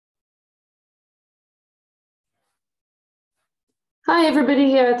Hi,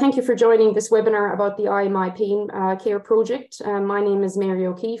 everybody. Thank you for joining this webinar about the IMI-PainCare project. My name is Mary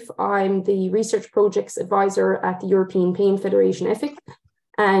O'Keefe. I'm the Research Projects Advisor at the European Pain Federation, EFIC.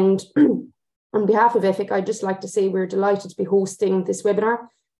 And on behalf of EFIC, I'd just like to say we're delighted to be hosting this webinar,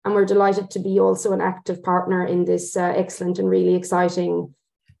 and we're delighted to be also an active partner in this excellent and really exciting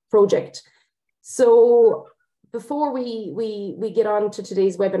project. So before we get on to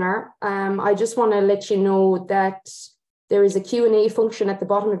today's webinar, I just want to let you know that there is a Q&A function at the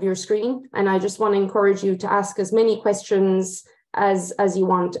bottom of your screen, and I just want to encourage you to ask as many questions as you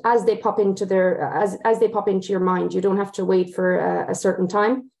want as they pop into as they pop into your mind. You don't have to wait for a certain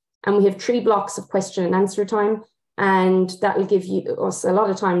time, and we have 3 blocks of question and answer time, and that will give us a lot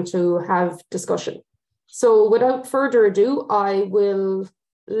of time to have discussion. So without further ado, I will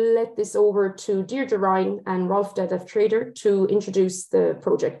let this over to Deirdre Ryan and Rolf Trader to introduce the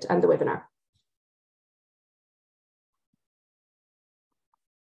project and the webinar.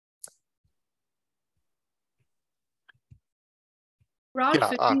 Rolf,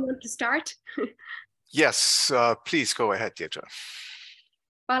 if you want to start. Yes, please go ahead, Deirdre.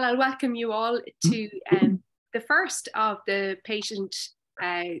 Well, I'll welcome you all to the first of the patient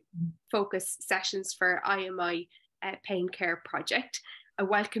focus sessions for IMI PainCare project. I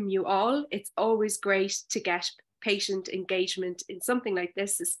welcome you all. It's always great to get patient engagement in something like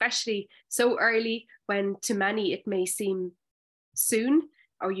this, especially so early when to many it may seem soon,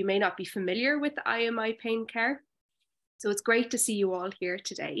 or you may not be familiar with IMI PainCare. So it's great to see you all here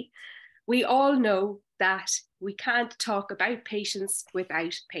today. We all know that we can't talk about patients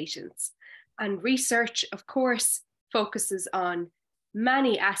without patients. And research, of course, focuses on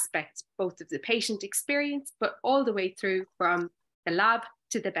many aspects, both of the patient experience, but all the way through from the lab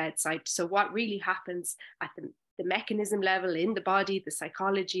to the bedside. So what really happens at the mechanism level in the body, the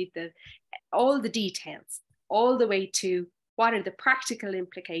psychology, all the details, all the way to what are the practical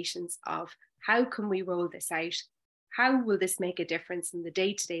implications of how can we roll this out? How will this make a difference in the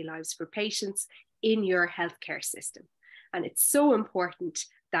day-to-day lives for patients in your healthcare system? And it's so important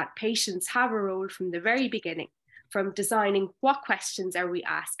that patients have a role from the very beginning, from designing what questions are we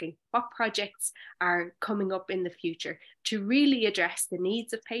asking, what projects are coming up in the future to really address the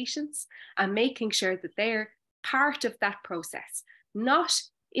needs of patients and making sure that they're part of that process, not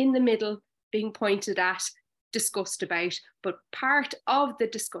in the middle being pointed at, discussed about, but part of the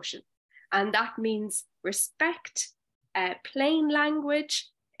discussion. And that means respect, plain language,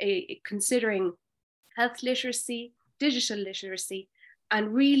 considering health literacy, digital literacy,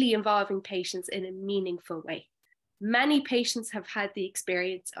 and really involving patients in a meaningful way. Many patients have had the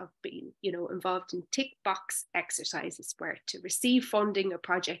experience of being, involved in tick box exercises where to receive funding, a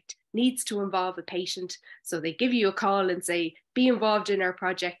project needs to involve a patient. So they give you a call and say, be involved in our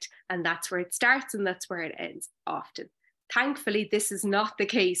project. And that's where it starts and that's where it ends often. Thankfully, this is not the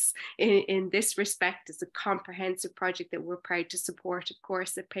case in this respect. It's a comprehensive project that we're proud to support, of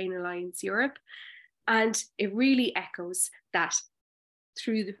course, at Pain Alliance Europe. And it really echoes that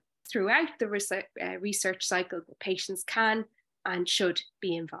throughout the research cycle, the patients can and should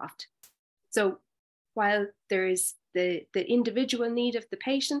be involved. So while there is the individual need of the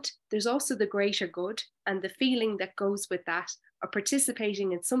patient, there's also the greater good and the feeling that goes with that of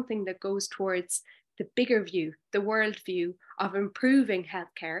participating in something that goes towards the bigger view, the world view of improving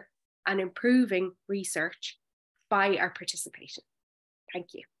healthcare and improving research by our participation.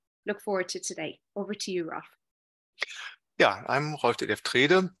 Thank you. Look forward to today. Over to you, Rolf. Yeah, I'm Rolf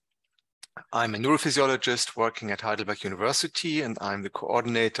Trader. I'm a neurophysiologist working at Heidelberg University, and I'm the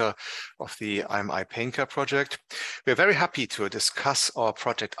coordinator of the IMI PainCare project. We're very happy to discuss our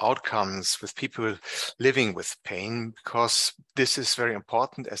project outcomes with people living with pain, because this is very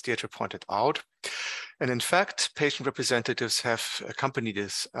important, as Deirdre pointed out. And in fact, patient representatives have accompanied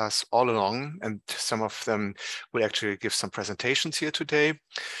us all along, and some of them will actually give some presentations here today.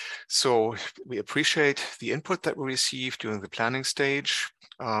 So we appreciate the input that we received during the planning stage.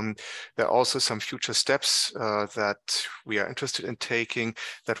 There are also some future steps that we are interested in taking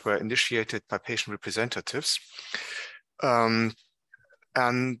that were initiated by patient representatives.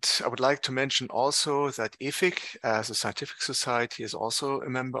 And I would like to mention also that EFIC, as a scientific society, is also a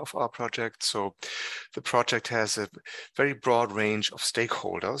member of our project. So the project has a very broad range of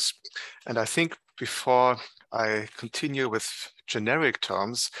stakeholders. And I think before I continue with generic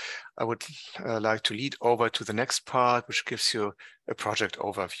terms, I would like to lead over to the next part, which gives you a project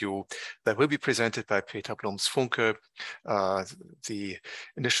overview that will be presented by Peter Bloms-Funke, the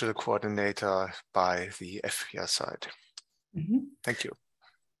initial coordinator by the FPR side. Thank you.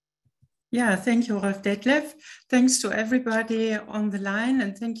 Yeah, thank you, Rolf Detlef. Thanks to everybody on the line,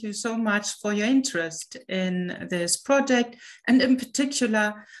 and thank you so much for your interest in this project, and in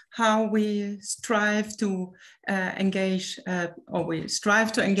particular, how we strive to engage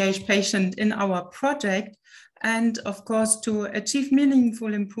patients in our project, and of course, to achieve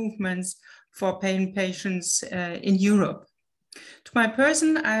meaningful improvements for pain patients in Europe. To my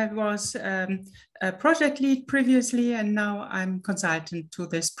person, I was a project lead previously, and now I'm consultant to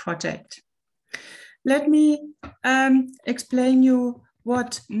this project. Let me explain you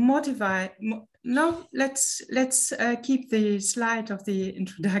what motivate. No, let's keep the slide of the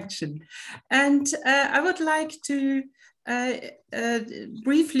introduction, and I would like to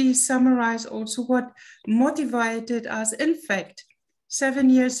briefly summarize also what motivated us. In fact, 7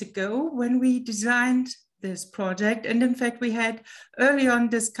 years ago, when we designed this project, and in fact we had early on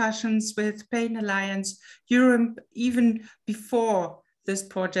discussions with Pain Alliance Europe even before this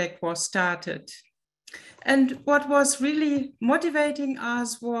project was started. And what was really motivating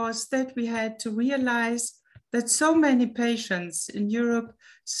us was that we had to realize that so many patients in Europe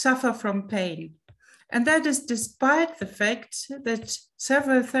suffer from pain. And that is despite the fact that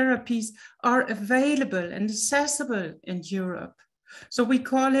several therapies are available and accessible in Europe. So we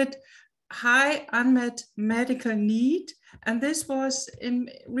call it high unmet medical need. And this was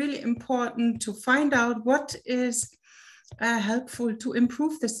really important to find out what is helpful to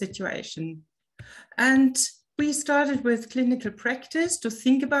improve the situation. And we started with clinical practice to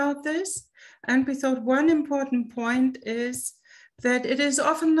think about this. And we thought one important point is that it is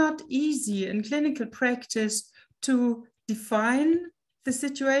often not easy in clinical practice to define the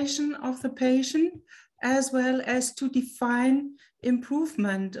situation of the patient, as well as to define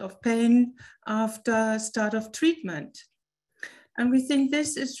improvement of pain after start of treatment. And we think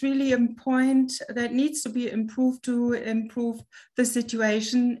this is really a point that needs to be improved to improve the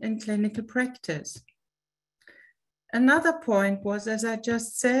situation in clinical practice. Another point was, as I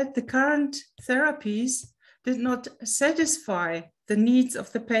just said, the current therapies did not satisfy the needs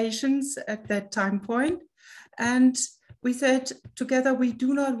of the patients at that time point. And we said together, we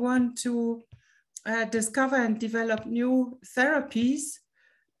do not want to discover and develop new therapies.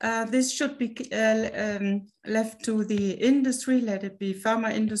 This should be left to the industry, let it be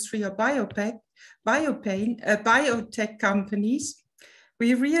pharma industry or biotech companies.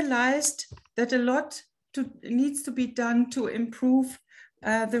 We realized that a lot needs to be done to improve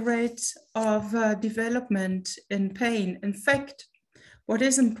the rate of development in pain. In fact, what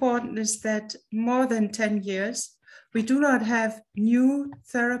is important is that more than 10 years, we do not have new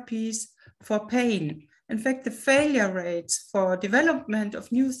therapies for pain. In fact, the failure rates for development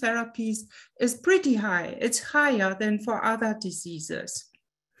of new therapies is pretty high. It's higher than for other diseases.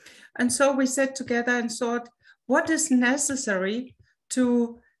 And so we sat together and thought, what is necessary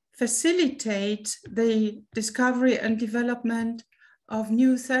to facilitate the discovery and development of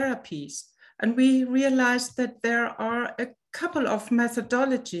new therapies? And we realized that there are a couple of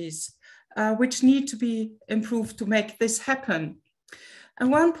methodologies which need to be improved to make this happen. And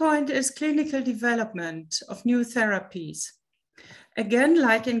one point is clinical development of new therapies. Again,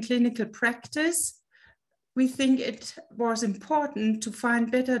 like in clinical practice, we think it was important to find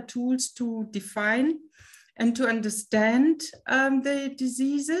better tools to define and to understand the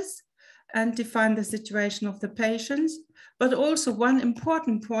diseases and define the situation of the patients. But also one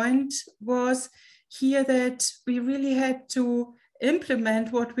important point was here that we really had to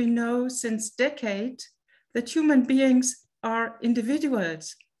implement what we know since decades, that human beings are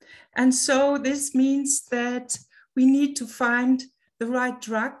individuals. And so this means that we need to find the right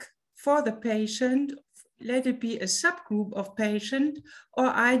drug for the patient, let it be a subgroup of patient or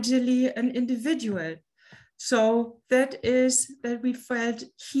ideally an individual. So that is that we felt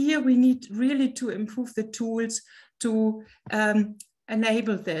here we need really to improve the tools to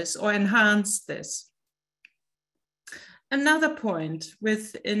enable this or enhance this. Another point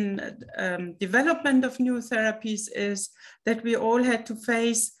within development of new therapies is that we all had to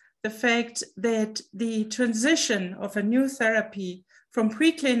face the fact that the transition of a new therapy from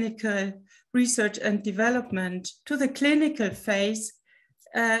preclinical research and development to the clinical phase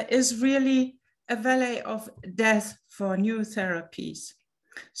is really a valley of death for new therapies.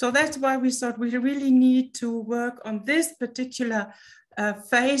 So that's why we thought we really need to work on this particular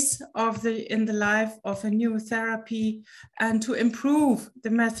phase of in the life of a new therapy and to improve the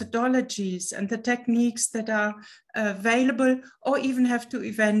methodologies and the techniques that are available, or even have to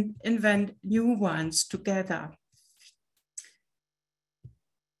invent new ones together.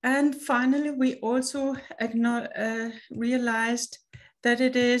 And finally, we also realized that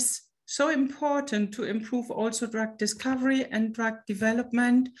it is so important to improve also drug discovery and drug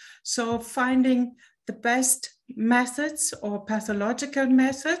development. So finding the best methods or pathological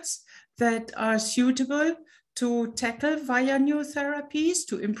methods that are suitable to tackle via new therapies,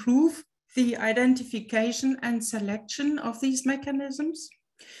 to improve the identification and selection of these mechanisms,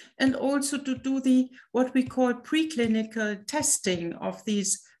 and also to do what we call preclinical testing of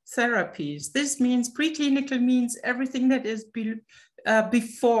these therapies. This means preclinical means everything that is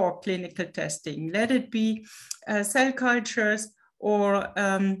before clinical testing. Let it be cell cultures or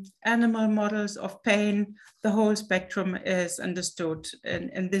animal models of pain. The whole spectrum is understood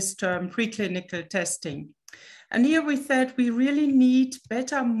in this term, preclinical testing. And here we said we really need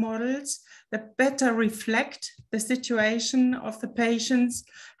better models that better reflect the situation of the patients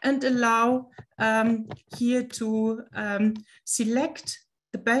and allow here to select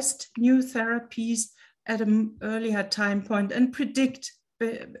the best new therapies at an earlier time point and predict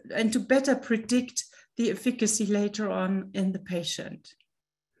and to better predict the efficacy later on in the patient.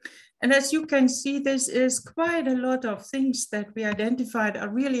 And as you can see, this is quite a lot of things that we identified are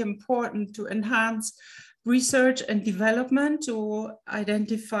really important to enhance research and development, to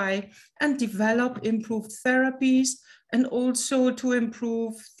identify and develop improved therapies, and also to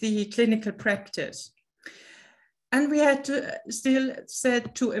improve the clinical practice. And we had to still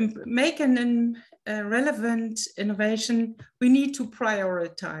said to make a relevant innovation, we need to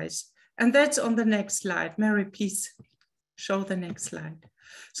prioritize. And that's on the next slide. Mary, please show the next slide.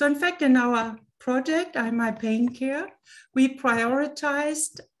 So in fact, in our project, IMI-PainCare, we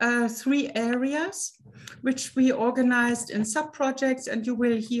prioritized 3 areas, which we organized in sub-projects, and you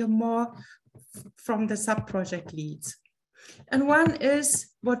will hear more from the sub-project leads. And one is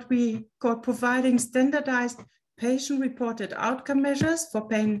what we call providing standardized patient-reported outcome measures for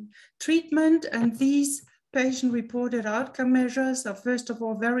pain treatment. And these patient-reported outcome measures are, first of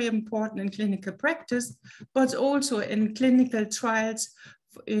all, very important in clinical practice, but also in clinical trials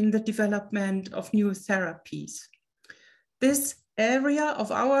in the development of new therapies. This area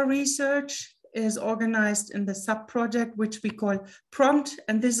of our research is organized in the sub-project, which we call PROMPT,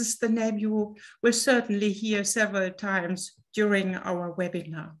 and this is the name you will certainly hear several times during our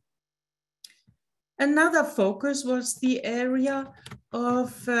webinar. Another focus was the area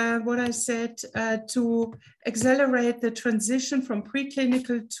of what I said, to accelerate the transition from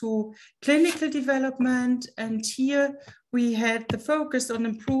preclinical to clinical development. And here we had the focus on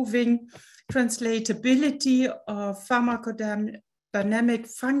improving translatability of pharmacodynamic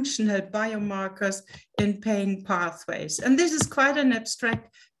functional biomarkers in pain pathways. And this is quite an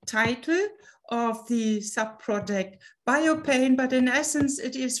abstract title of the sub-project BioPain, but in essence,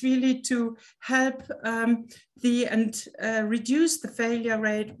 it is really to help reduce the failure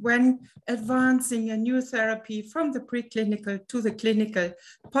rate when advancing a new therapy from the preclinical to the clinical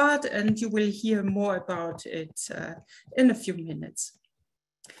part, and you will hear more about it in a few minutes.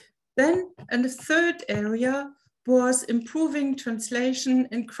 Then, and the third area was improving translation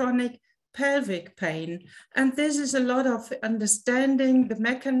in chronic pelvic pain. And this is a lot of understanding the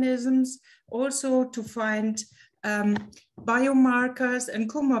mechanisms, also to find biomarkers and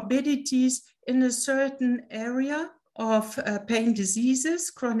comorbidities in a certain area of pain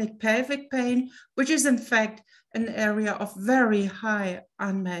diseases, chronic pelvic pain, which is in fact an area of very high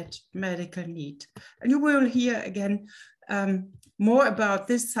unmet medical need. And you will hear again more about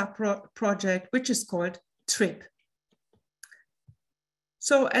this sub-project, which is called TRIP.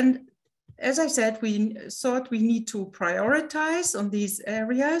 So, and as I said, we thought we need to prioritize on these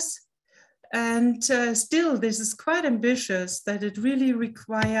areas. And still, this is quite ambitious, that it really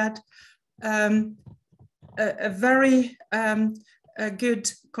required a very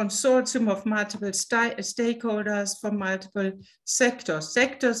good consortium of multiple stakeholders from multiple sectors.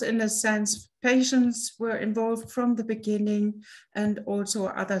 Sectors in a sense, patients were involved from the beginning, and also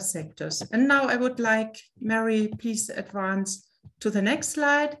other sectors. And now I would like, Mary, please advance to the next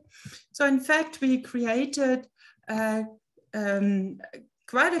slide. So in fact, we created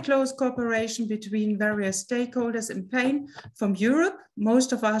quite a close cooperation between various stakeholders in pain from Europe.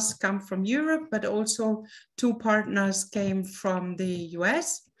 Most of us come from Europe, but also 2 partners came from the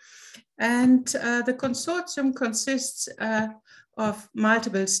US. And the consortium consists of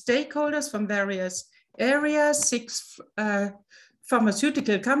multiple stakeholders from various areas. 6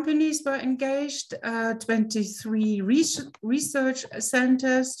 pharmaceutical companies were engaged, 23 research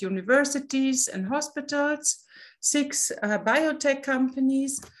centers, universities and hospitals, 6 biotech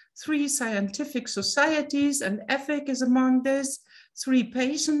companies, 3 scientific societies, and EFIC is among this, 3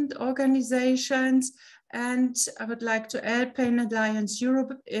 patient organizations, And I would like to add, Pain Alliance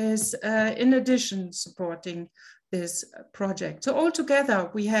Europe is in addition supporting this project. So altogether,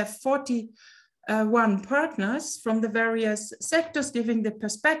 we have 41 partners from the various sectors giving the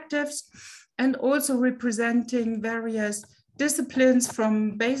perspectives and also representing various disciplines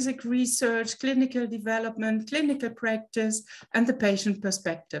from basic research, clinical development, clinical practice, and the patient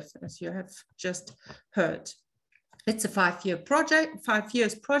perspective, as you have just heard. It's a 5-year project, 5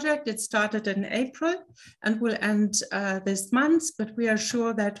 years project. It started in April and will end this month, but we are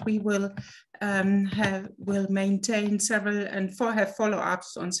sure that we will maintain several and have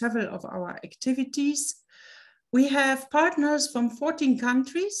follow-ups on several of our activities. We have partners from 14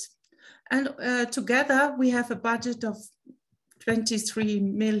 countries, and together we have a budget of 23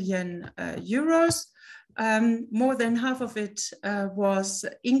 million euros. More than half of it was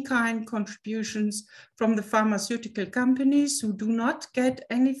in-kind contributions from the pharmaceutical companies who do not get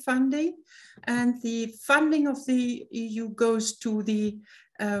any funding. And the funding of the EU goes to the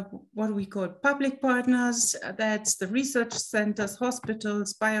what we call public partners. That's the research centers,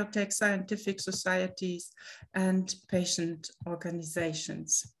 hospitals, biotech, scientific societies, and patient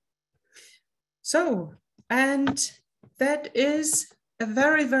organizations. So, and that is a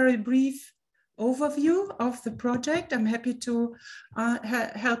very, very brief overview of the project. I'm happy to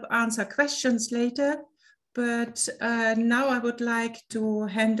help answer questions later, but now I would like to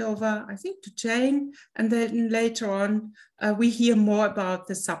hand over, I think, to Jane, and then later on we hear more about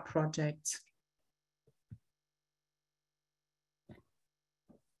the sub-projects.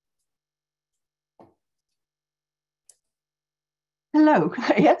 Hello,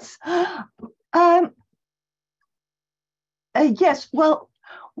 yes. Yes, well,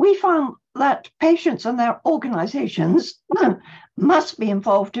 we found that patients and their organizations must be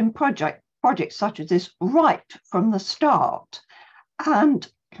involved in projects such as this right from the start. And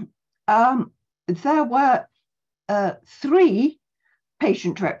there were 3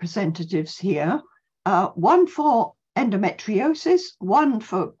 patient representatives here, one for endometriosis, one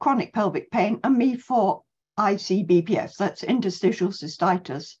for chronic pelvic pain, and me for IC-BPS, that's interstitial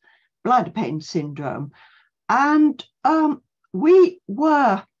cystitis, bladder pain syndrome. And we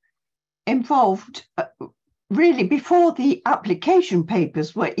were involved really before the application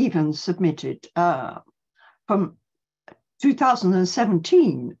papers were even submitted. From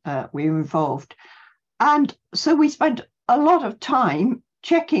 2017, we were involved. And so we spent a lot of time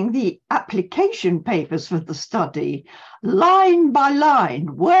checking the application papers for the study, line by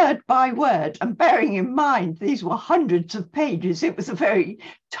line, word by word, and bearing in mind these were hundreds of pages. It was a very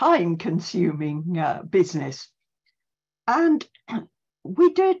time-consuming business. And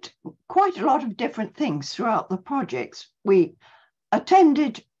we did quite a lot of different things throughout the projects. We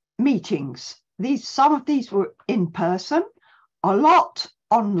attended meetings. Some of these were in person, a lot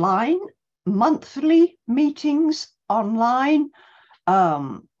online, monthly meetings online,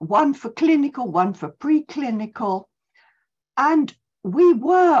 one for clinical, one for preclinical. And we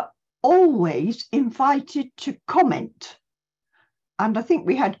were always invited to comment. And I think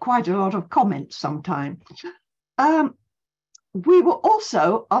we had quite a lot of comments sometimes. We were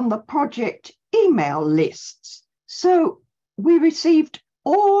also on the project email lists. So we received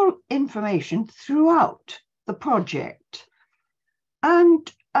all information throughout the project. And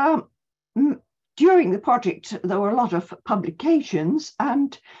during the project, there were a lot of publications,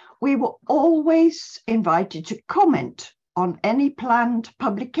 and we were always invited to comment on any planned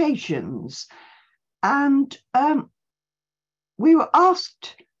publications. And we were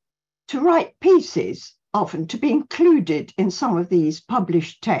asked to write pieces, often to be included in some of these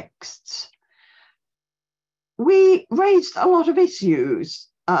published texts. We raised a lot of issues,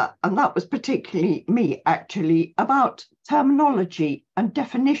 and that was particularly me actually, about terminology and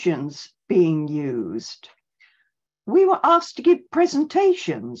definitions being used. We were asked to give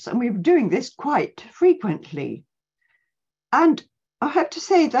presentations, and we were doing this quite frequently. And I have to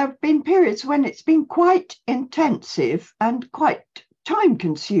say there have been periods when it's been quite intensive and quite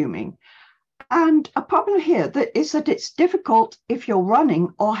time-consuming. And a problem here is that it's difficult if you're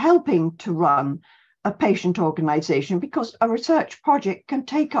running or helping to run a patient organization, because a research project can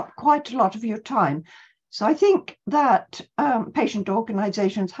take up quite a lot of your time. So I think that patient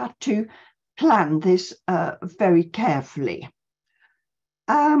organizations have to plan this very carefully.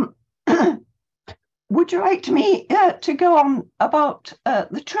 Would you like me to go on about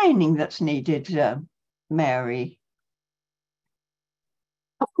the training that's needed, Mary?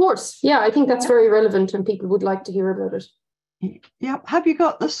 Of course. Yeah, I think that's very relevant and people would like to hear about it. Yeah. Have you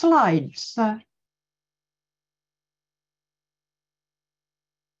got the slides?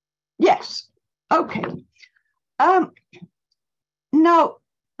 Yes. Okay. Now,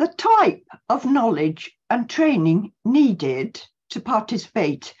 the type of knowledge and training needed to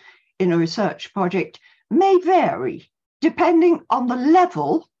participate in a research project may vary depending on the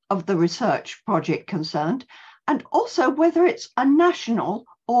level of the research project concerned, and also whether it's a national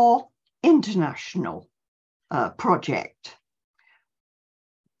or international project.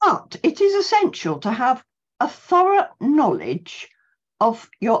 But it is essential to have a thorough knowledge of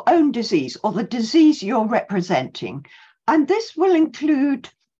your own disease or the disease you're representing. And this will include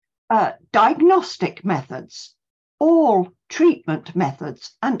diagnostic methods, all treatment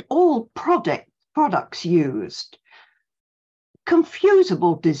methods, and all products used.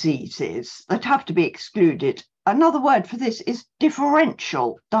 Confusable diseases that have to be excluded. Another word for this is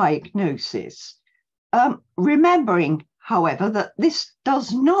differential diagnosis. Remembering, however, that this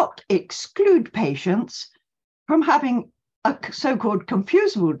does not exclude patients from having a so-called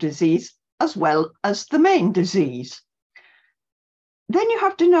confusable disease as well as the main disease. Then you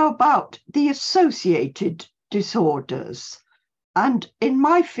have to know about the associated disorders. And in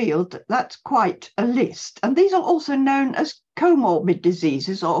my field, that's quite a list. And these are also known as comorbid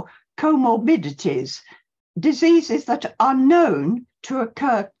diseases or comorbidities, diseases that are known to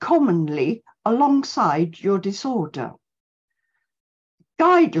occur commonly alongside your disorder.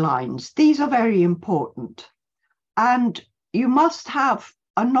 Guidelines, these are very important. And you must have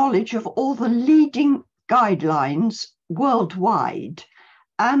a knowledge of all the leading guidelines worldwide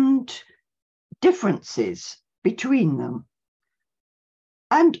and differences between them.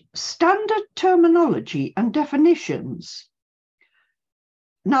 And standard terminology and definitions.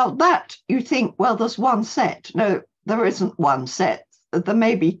 Now that you think, well, there's one set. No, there isn't one set. There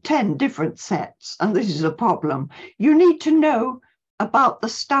may be 10 different sets, and this is a problem. You need to know about the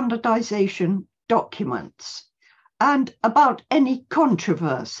standardization documents and about any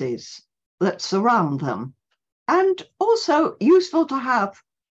controversies that surround them. And also useful to have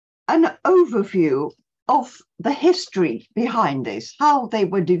an overview of the history behind this, how they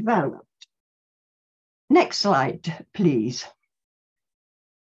were developed. Next slide, please.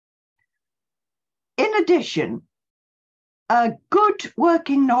 In addition, a good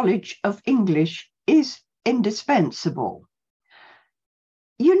working knowledge of English is indispensable.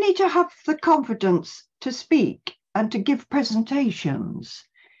 You need to have the confidence to speak and to give presentations.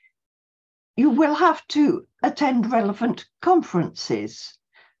 You will have to attend relevant conferences.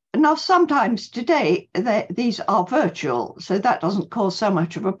 Now, sometimes today, these are virtual, so that doesn't cause so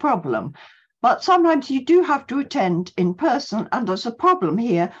much of a problem. But sometimes you do have to attend in person, and there's a problem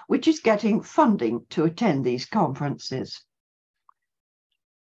here, which is getting funding to attend these conferences.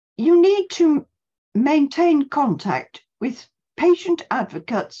 You need to maintain contact with patient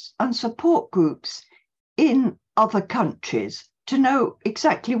advocates and support groups in other countries to know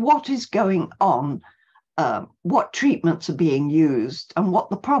exactly what is going on, what treatments are being used, and what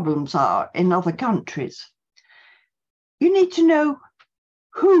the problems are in other countries. You need to know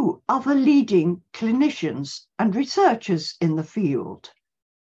who are the leading clinicians and researchers in the field.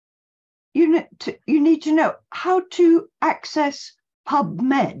 You need to know how to access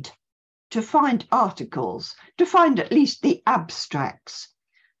PubMed to find articles, to find at least the abstracts,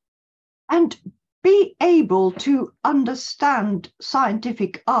 and be able to understand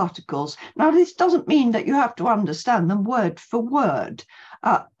scientific articles. Now, this doesn't mean that you have to understand them word for word.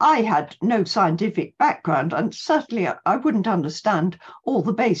 I had no scientific background, and certainly I wouldn't understand all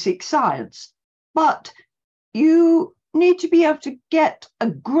the basic science, but you need to be able to get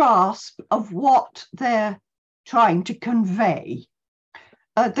a grasp of what they're trying to convey.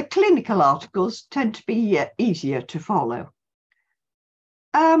 The clinical articles tend to be easier to follow.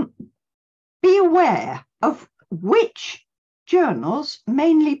 Be aware of which journals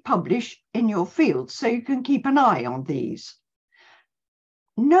mainly publish in your field so you can keep an eye on these.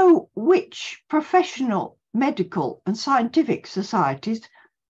 Know which professional, medical and scientific societies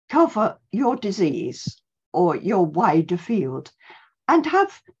cover your disease or your wider field, and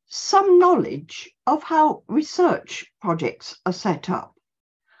have some knowledge of how research projects are set up.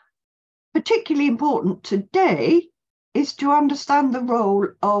 Particularly important today is to understand the role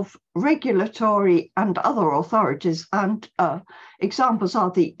of regulatory and other authorities, and examples are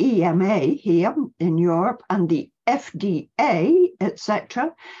the EMA here in Europe and the FDA,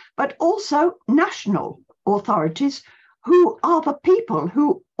 etc., but also national authorities who are the people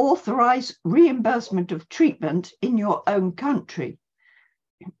who authorize reimbursement of treatment in your own country.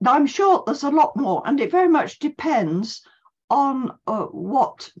 Now, I'm sure there's a lot more, and it very much depends on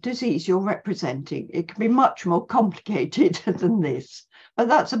what disease you're representing. It can be much more complicated than this, but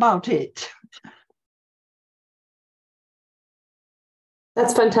that's about it.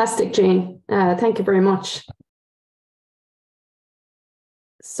 That's fantastic, Jane. Thank you very much.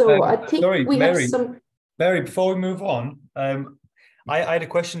 So I think sorry, we Mary, have some. Mary, before we move on, I had a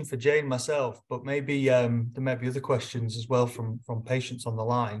question for Jane myself, but maybe there might be other questions as well from patients on the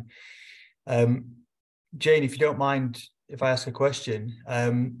line. Jane, if you don't mind, if I ask a question,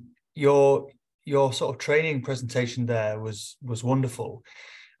 your sort of training presentation there was wonderful,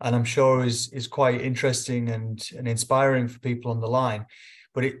 and I'm sure is quite interesting and inspiring for people on the line.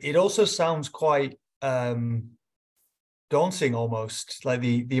 But it also sounds quite daunting, almost, like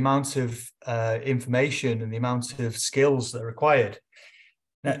the amount of information and the amount of skills that are required.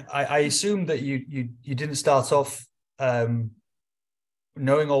 Now, I assume that you didn't start off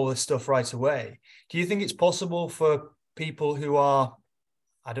knowing all this stuff right away. Do you think it's possible for people who are,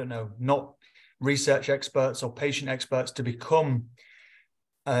 I don't know, not research experts or patient experts to become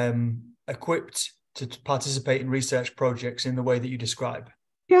equipped to participate in research projects in the way that you describe?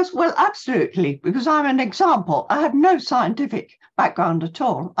 Yes, well, absolutely, because I'm an example. I have no scientific background at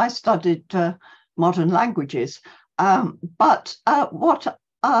all. I studied modern languages, but what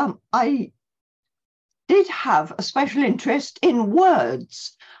I did have a special interest in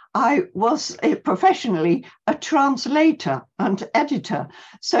words. I was professionally a translator and editor,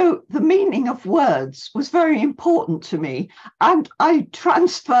 so the meaning of words was very important to me, and I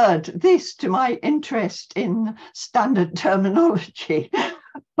transferred this to my interest in standard terminology.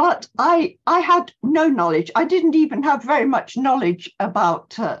 But I had no knowledge. I didn't even have very much knowledge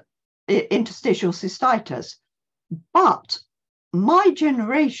about interstitial cystitis. But my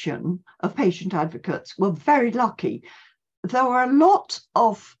generation of patient advocates were very lucky. There were a lot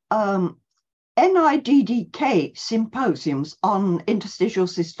of NIDDK symposiums on interstitial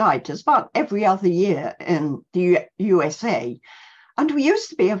cystitis about every other year in the USA. And we used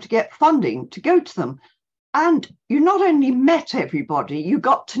to be able to get funding to go to them. And you not only met everybody, you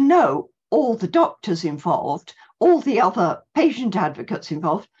got to know all the doctors involved, all the other patient advocates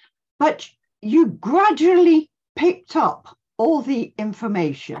involved, but you gradually picked up all the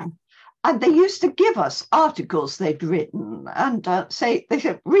information. And they used to give us articles they'd written and they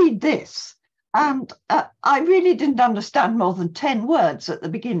said, read this. And I really didn't understand more than 10 words at the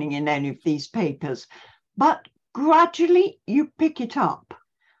beginning in any of these papers, but gradually you pick it up.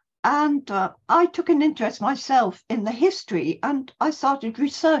 And I took an interest myself in the history, and I started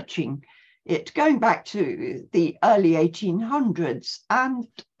researching it, going back to the early 1800s. And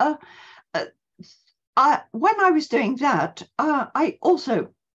when I was doing that, I also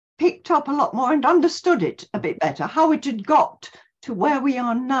picked up a lot more and understood it a bit better, how it had got to where we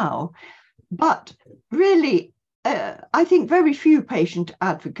are now. But really, I think very few patient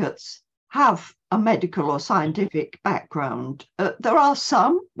advocates have a medical or scientific background. There are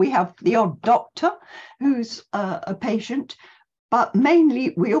some. We have the odd doctor who's a patient, but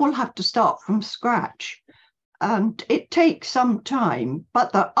mainly we all have to start from scratch. And it takes some time,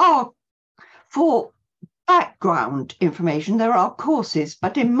 but there are, for background information, there are courses.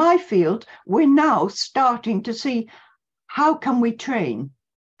 But in my field, we're now starting to see how can we train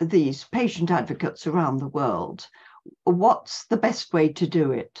these patient advocates around the world? What's the best way to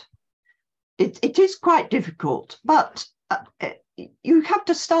do it? It is quite difficult, but you have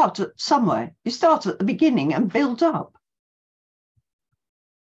to start at somewhere. You start at the beginning and build up.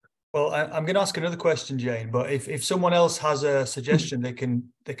 Well, I'm going to ask another question, Jane, but if someone else has a suggestion, they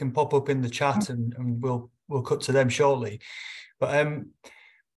can pop up in the chat and we'll cut to them shortly. But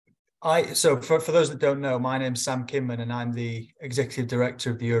so for those that don't know, my name's Sam Kinman and I'm the Executive Director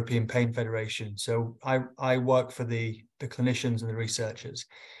of the European Pain Federation. So I work for the clinicians and the researchers.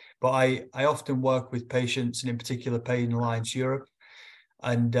 But I often work with patients, and in particular Pain Alliance Europe.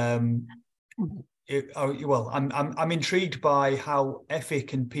 And I'm intrigued by how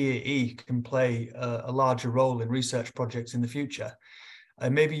EFIC and PAE can play a larger role in research projects in the future.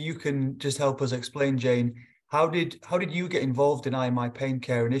 And maybe you can just help us explain, Jane, how did you get involved in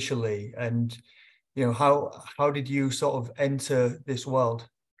IMI-PainCare initially, and how did you sort of enter this world?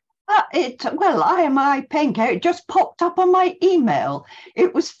 IMI-PainCare, it just popped up on my email.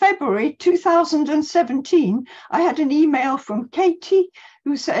 It was February 2017. I had an email from Katie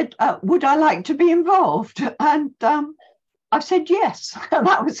who said, would I like to be involved? And I said yes, and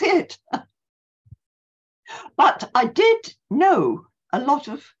that was it. But I did know a lot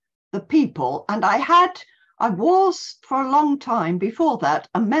of the people, and I was for a long time before that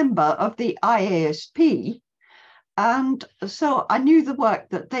a member of the IASP. And so I knew the work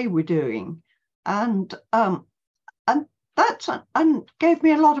that they were doing, and that gave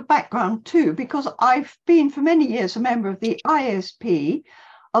me a lot of background too, because I've been for many years a member of the ISP,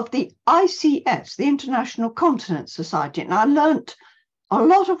 of the ICS, the International Continence Society, and I learnt a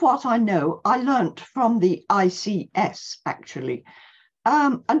lot of what I know. I learnt from the ICS actually,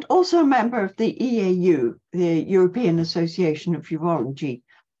 and also a member of the EAU, the European Association of Urology.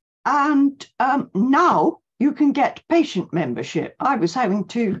 And now you can get patient membership. I was having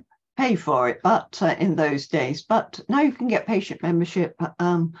to pay for it, but in those days, but now you can get patient membership,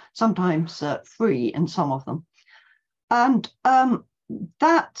 sometimes free in some of them. And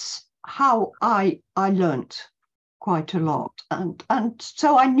that's how I learnt quite a lot. And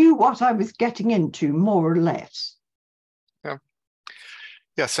so I knew what I was getting into, more or less. Yeah.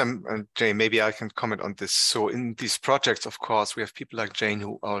 Yes, and Jane, maybe I can comment on this. So in these projects, of course, we have people like Jane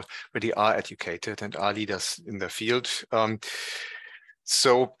who already are educated and are leaders in their field.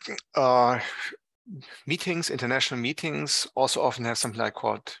 Meetings, international meetings, also often have something like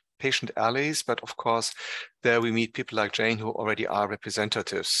called patient allies, but of course, there we meet people like Jane who already are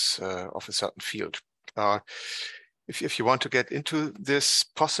representatives of a certain field. If you want to get into this,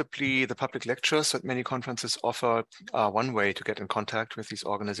 possibly the public lectures that many conferences offer are one way to get in contact with these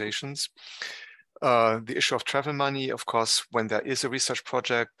organizations. The issue of travel money, of course, when there is a research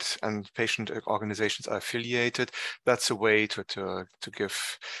project and patient organizations are affiliated, that's a way to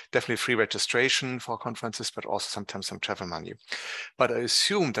give definitely free registration for conferences, but also sometimes some travel money. But I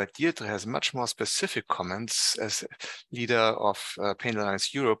assume that Deirdre has much more specific comments as leader of Pain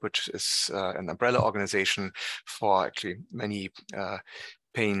Alliance Europe, which is an umbrella organization for actually many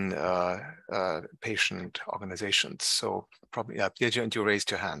pain patient organizations. So probably, yeah, Deirdre, and you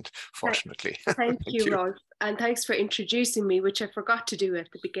raised your hand, fortunately. Thank you, Rolf. And thanks for introducing me, which I forgot to do at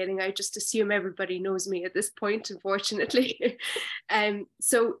the beginning. I just assume everybody knows me at this point, unfortunately.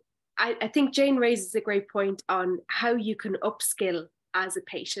 So I think Jane raises a great point on how you can upskill as a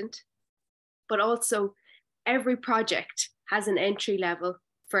patient, but also every project has an entry level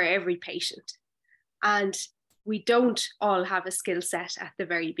for every patient. And we don't all have a skill set at the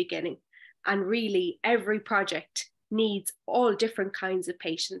very beginning. And really, every project needs all different kinds of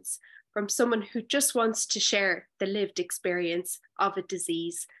patients, from someone who just wants to share the lived experience of a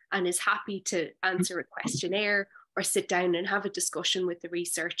disease and is happy to answer a questionnaire or sit down and have a discussion with the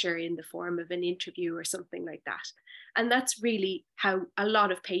researcher in the form of an interview or something like that. And that's really how a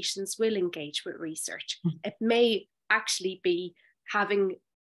lot of patients will engage with research. It may actually be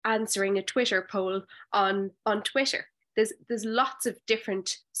answering a Twitter poll on Twitter. There's lots of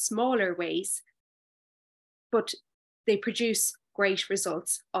different smaller ways, but they produce great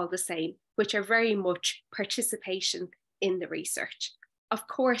results all the same, which are very much participation in the research. Of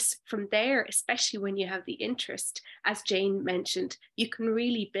course, from there, especially when you have the interest, as Jane mentioned, you can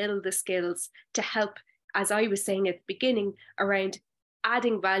really build the skills to help, as I was saying at the beginning, around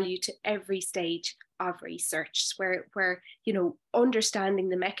adding value to every stage of research, where you know, understanding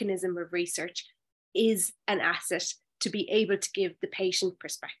the mechanism of research is an asset to be able to give the patient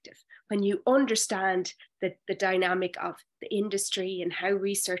perspective. When you understand the dynamic of the industry and how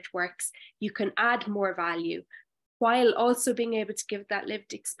research works, you can add more value while also being able to give that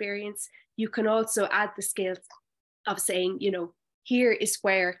lived experience. You can also add the skills of saying, you know, here is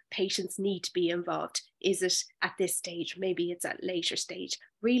where patients need to be involved. Is it at this stage? Maybe it's at later stage,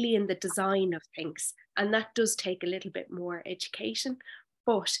 really in the design of things. And that does take a little bit more education,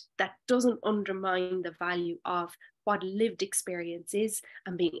 but that doesn't undermine the value of what lived experience is,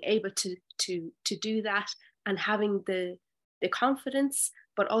 and being able to do that and having the confidence,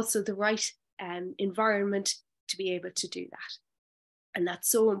 but also the right environment to be able to do that. And that's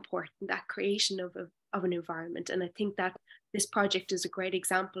so important, that creation of an environment. And I think that this project is a great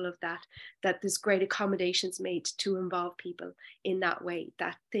example of that there's great accommodations made to involve people in that way,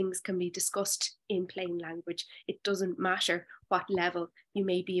 that things can be discussed in plain language. It doesn't matter what level you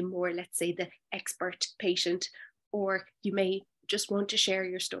may be, more, let's say, the expert patient, or you may just want to share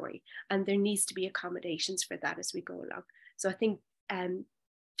your story. And there needs to be accommodations for that as we go along. So I think,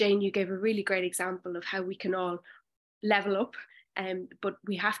 Jane, you gave a really great example of how we can all level up, but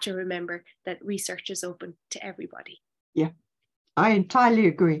we have to remember that research is open to everybody. Yeah, I entirely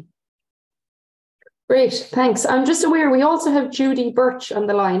agree. Great, thanks. I'm just aware we also have Judy Birch on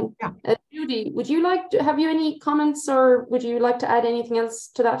the line. Yeah. Judy, would you like to have any comments, or would you like to add anything else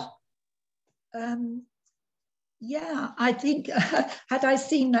to that? Yeah, I think had I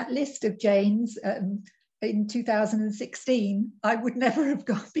seen that list of Jane's in 2016, I would never have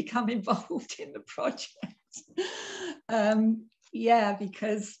become involved in the project. Yeah,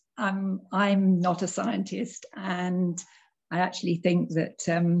 because I'm not a scientist, and I actually think that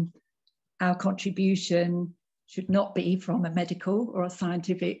our contribution should not be from a medical or a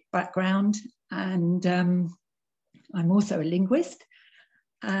scientific background. And I'm also a linguist,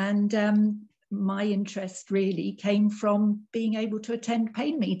 and my interest really came from being able to attend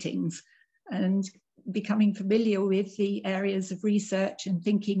pain meetings and becoming familiar with the areas of research and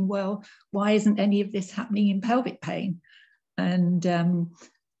thinking, well, why isn't any of this happening in pelvic pain? And,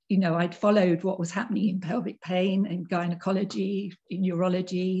 you know, I'd followed what was happening in pelvic pain, in gynecology, in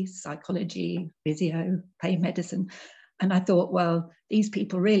urology, psychology, physio, pain medicine. And I thought, well, these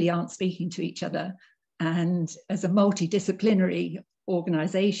people really aren't speaking to each other. And as a multidisciplinary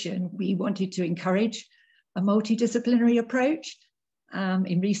organization, we wanted to encourage a multidisciplinary approach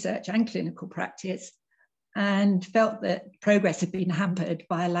in research and clinical practice, and felt that progress had been hampered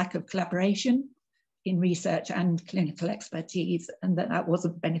by a lack of collaboration in research and clinical expertise, and that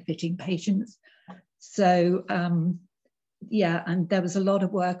wasn't benefiting patients. So yeah, and there was a lot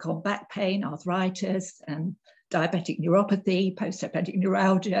of work on back pain, arthritis, and diabetic neuropathy, post-herpetic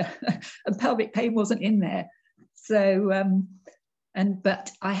neuralgia, and pelvic pain wasn't in there. So,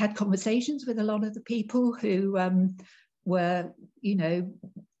 but I had conversations with a lot of the people who were, you know,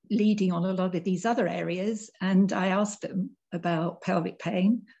 leading on a lot of these other areas, and I asked them about pelvic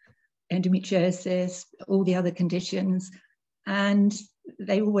pain, endometriosis, all the other conditions, and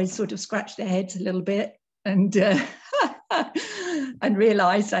they always sort of scratched their heads a little bit and and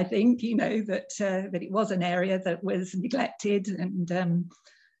realised, I think, you know, that that it was an area that was neglected and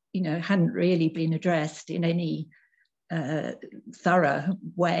you know, hadn't really been addressed in any thorough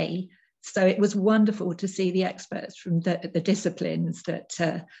way. So it was wonderful to see the experts from the disciplines that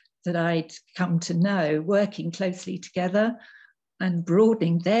that I'd come to know working closely together and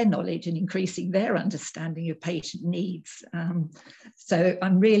broadening their knowledge and increasing their understanding of patient needs. So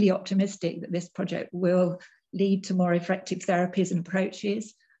I'm really optimistic that this project will lead to more effective therapies and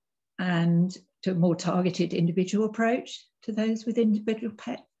approaches, and to a more targeted individual approach to those with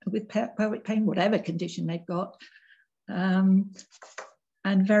pelvic pain, whatever condition they've got.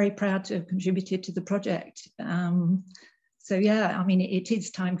 And very proud to have contributed to the project. So yeah, I mean, it is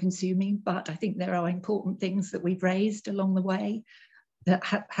time consuming, but I think there are important things that we've raised along the way that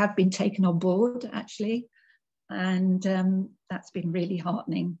have been taken on board, actually. And that's been really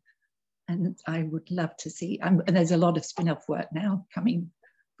heartening. And I would love to see, and there's a lot of spin-off work now coming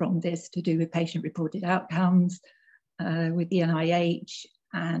from this to do with patient-reported outcomes, with the NIH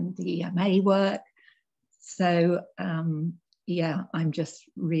and the EMA work. So yeah, I'm just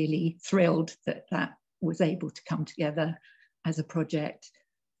really thrilled that that was able to come together as a project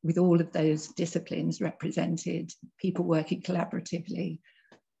with all of those disciplines represented, people working collaboratively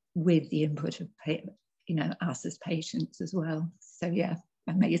with the input of, you know, us as patients as well. So yeah,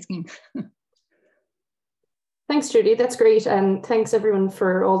 amazing. Thanks, Judy. That's great. And thanks everyone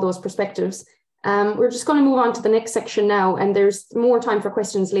for all those perspectives. We're just going to move on to the next section now, and there's more time for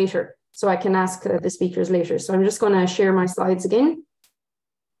questions later, so I can ask the speakers later. So I'm just going to share my slides again.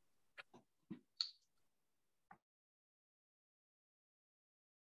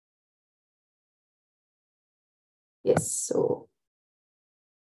 Yes, so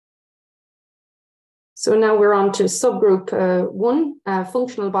now we're on to subgroup 1,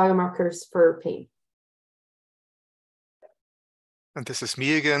 functional biomarkers for pain. And this is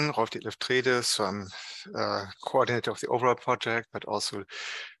me again, Rolf Detlef Trede. So I'm coordinator of the overall project, but also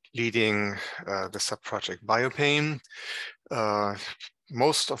leading the sub-project BioPain.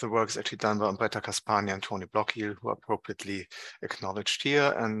 Most of the work is actually done by Umberta Caspani and Tony Blockhill, who are appropriately acknowledged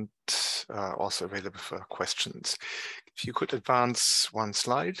here and also available for questions. If you could advance one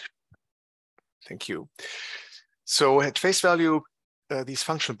slide. Thank you. So at face value, these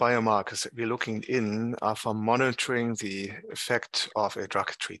functional biomarkers that we're looking in are for monitoring the effect of a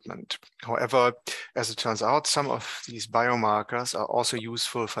drug treatment. However, as it turns out, some of these biomarkers are also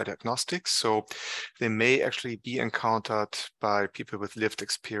useful for diagnostics, so they may actually be encountered by people with lived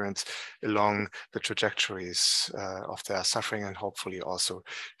experience along the trajectories of their suffering and hopefully also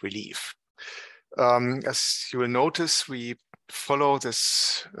relief. As you will notice, we follow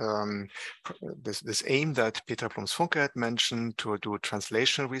this this aim that Peter Blums-Funke had mentioned to do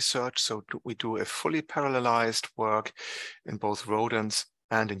translational research. So we do a fully parallelized work in both rodents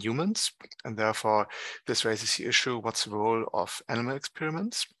and in humans, and therefore this raises the issue: what's the role of animal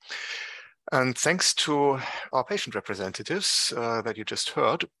experiments? And thanks to our patient representatives that you just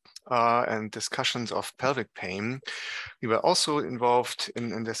heard and discussions of pelvic pain, we were also involved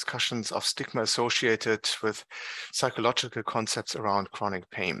in discussions of stigma associated with psychological concepts around chronic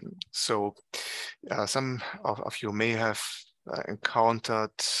pain. So some of you may have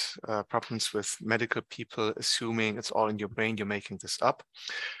encountered problems with medical people assuming it's all in your brain, you're making this up.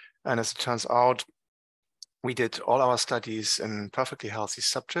 And as it turns out, we did all our studies in perfectly healthy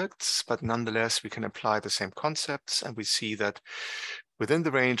subjects, but nonetheless, we can apply the same concepts, and we see that Within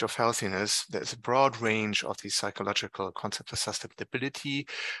the range of healthiness, there's a broad range of these psychological concepts of susceptibility,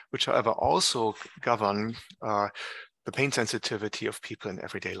 which however also govern the pain sensitivity of people in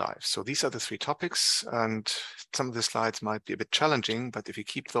everyday life. So these are the three topics, and some of the slides might be a bit challenging, but if you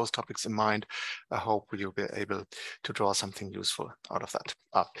keep those topics in mind, I hope you'll be able to draw something useful out of that.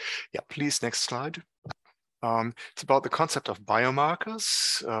 Yeah, please, next slide. It's about the concept of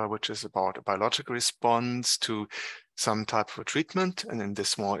biomarkers, which is about a biological response to some type of a treatment. And in this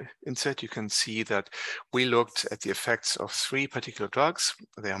small insert, you can see that we looked at the effects of 3 particular drugs.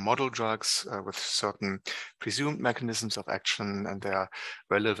 They are model drugs with certain presumed mechanisms of action, and they are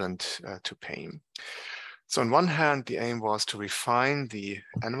relevant to pain. So on one hand, the aim was to refine the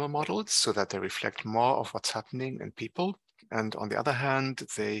animal models so that they reflect more of what's happening in people. And on the other hand,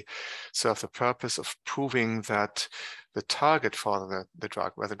 they serve the purpose of proving that the target for the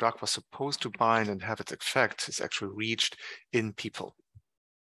drug, where the drug was supposed to bind and have its effect, is actually reached in people.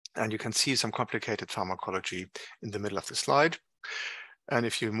 And you can see some complicated pharmacology in the middle of the slide. And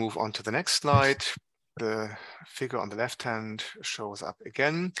if you move on to the next slide, the figure on the left hand shows up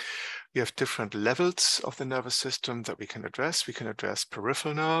again. We have different levels of the nervous system that we can address. We can address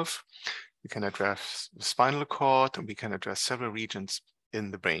peripheral nerve, we can address the spinal cord, and we can address several regions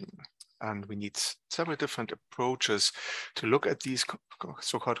in the brain. And we need several different approaches to look at these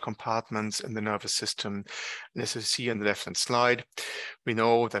so-called compartments in the nervous system. And as you see in the left-hand slide, we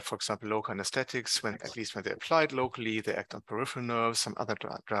know that, for example, local anesthetics, at least when they're applied locally, they act on peripheral nerves. Some other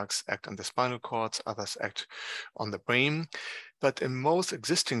drugs act on the spinal cords, others act on the brain. But in most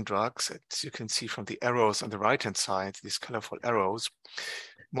existing drugs, as you can see from the arrows on the right-hand side, these colorful arrows,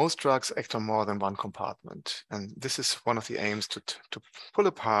 most drugs act on more than one compartment. And this is one of the aims to pull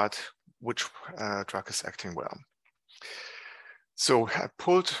apart which drug is acting well. So I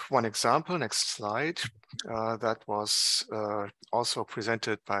pulled one example, next slide, that was also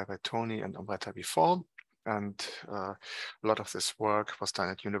presented by Tony and Umberta before. And a lot of this work was done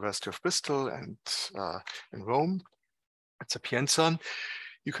at University of Bristol and in Rome at Sapienza.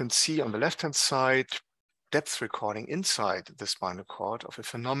 You can see on the left-hand side depth recording inside the spinal cord of a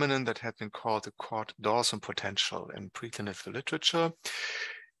phenomenon that had been called the cord dorsum potential in preclinical literature.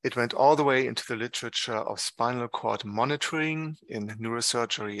 It went all the way into the literature of spinal cord monitoring in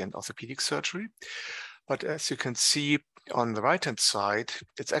neurosurgery and orthopedic surgery. But as you can see on the right-hand side,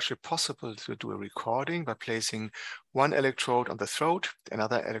 it's actually possible to do a recording by placing one electrode on the throat,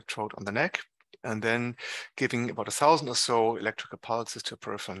 another electrode on the neck, and then giving about 1,000 or so electrical pulses to a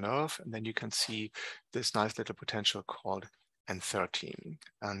peripheral nerve. And then you can see this nice little potential called N13.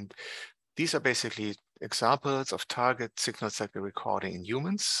 And these are basically examples of target signals that we're recording in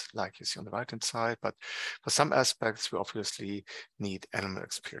humans, like you see on the right-hand side. But for some aspects, we obviously need animal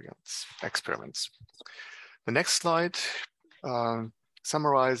experiments. The next slide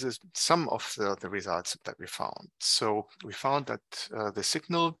summarizes some of the results that we found. So we found that the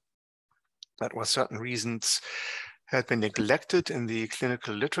signal that for certain reasons had been neglected in the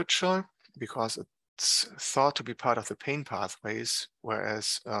clinical literature because it's thought to be part of the pain pathways,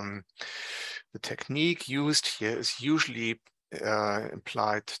 whereas the technique used here is usually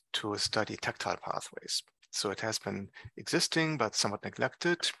implied to study tactile pathways. So it has been existing, but somewhat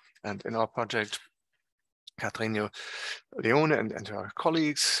neglected. And in our project, Catherine Leone and her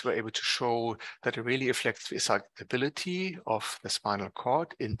colleagues were able to show that it really affects the excitability of the spinal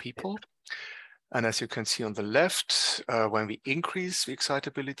cord in people. And as you can see on the left, when we increase the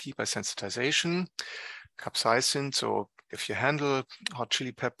excitability by sensitization, capsaicin, so if you handle hot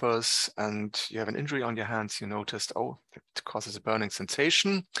chili peppers and you have an injury on your hands, you noticed, oh, it causes a burning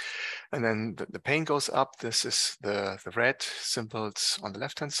sensation. And then the pain goes up. This is the red symbols on the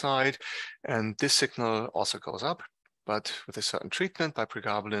left-hand side. And this signal also goes up. But with a certain treatment by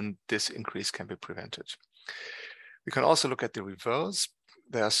pregabalin, this increase can be prevented. We can also look at the reverse.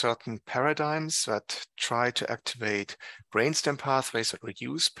 There are certain paradigms that try to activate brainstem pathways that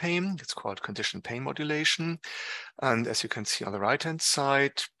reduce pain. It's called conditioned pain modulation. And as you can see on the right-hand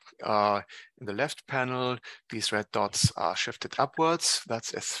side, in the left panel, these red dots are shifted upwards.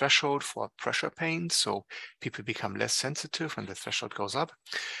 That's a threshold for pressure pain. So people become less sensitive when the threshold goes up.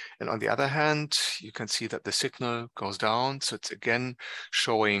 And on the other hand, you can see that the signal goes down. So it's again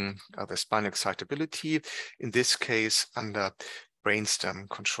showing the spinal excitability, in this case under brainstem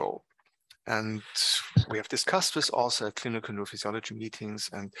control. And we have discussed this also at clinical neurophysiology meetings,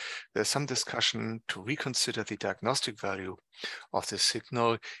 and there's some discussion to reconsider the diagnostic value of this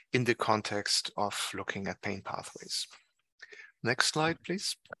signal in the context of looking at pain pathways. Next slide,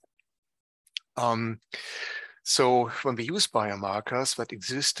 please. So when we use biomarkers that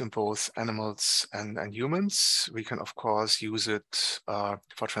exist in both animals and humans, we can of course use it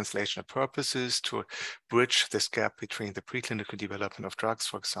for translational purposes to bridge this gap between the preclinical development of drugs,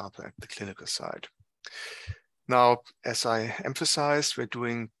 for example, and the clinical side. Now, as I emphasized, we're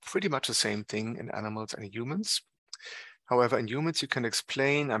doing pretty much the same thing in animals and humans. However, in humans, you can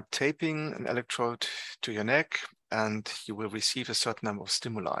explain, I'm taping an electrode to your neck and you will receive a certain number of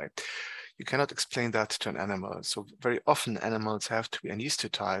stimuli. You cannot explain that to an animal. So very often animals have to be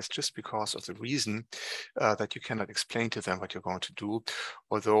anesthetized just because of the reason that you cannot explain to them what you're going to do,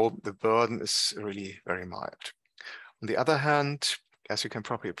 although the burden is really very mild. On the other hand, as you can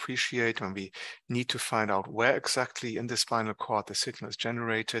probably appreciate, when we need to find out where exactly in the spinal cord the signal is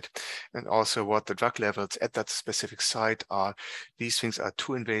generated and also what the drug levels at that specific site are, these things are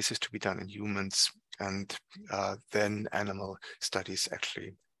too invasive to be done in humans, and then animal studies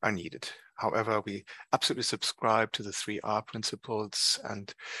actually are needed. However, we absolutely subscribe to the 3R principles,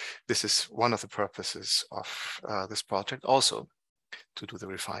 and this is one of the purposes of this project also, to do the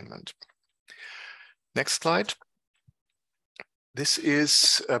refinement. Next slide. This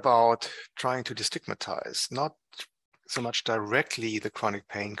is about trying to destigmatize, not so much directly the chronic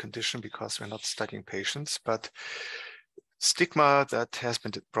pain condition because we're not studying patients, but stigma that has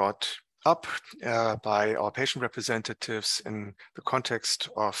been brought up by our patient representatives in the context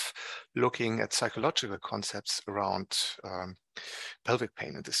of looking at psychological concepts around pelvic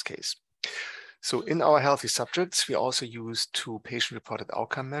pain in this case. So in our healthy subjects, we also use 2 patient-reported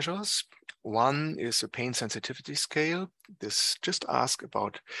outcome measures. One is a pain sensitivity scale. This just asks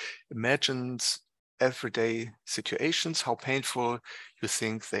about imagined everyday situations, how painful you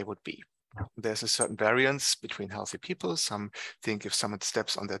think they would be. There's a certain variance between healthy people. Some think if someone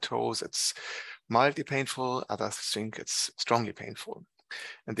steps on their toes, it's mildly painful. Others think it's strongly painful.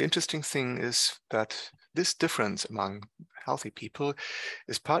 And the interesting thing is that this difference among healthy people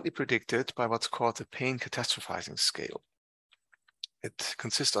is partly predicted by what's called the pain catastrophizing scale. It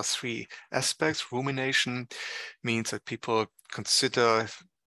consists of 3 aspects. Rumination means that people consider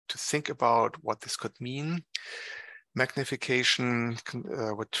to think about what this could mean. Magnification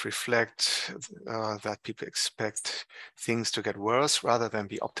would reflect that people expect things to get worse rather than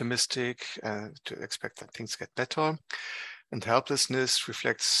be optimistic to expect that things get better. And helplessness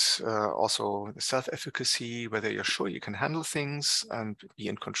reflects also the self-efficacy, whether you're sure you can handle things and be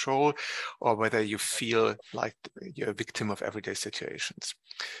in control, or whether you feel like you're a victim of everyday situations.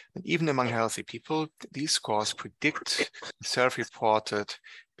 And even among healthy people, these scores predict self-reported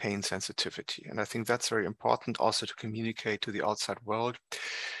pain sensitivity. And I think that's very important also to communicate to the outside world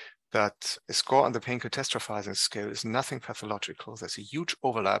that a score on the pain catastrophizing scale is nothing pathological. There's a huge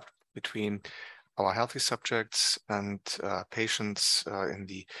overlap between our healthy subjects and patients in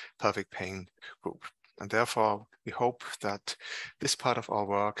the pelvic pain group. And therefore, we hope that this part of our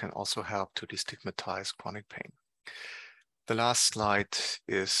work can also help to destigmatize chronic pain. The last slide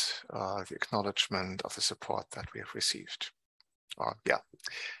is the acknowledgement of the support that we have received.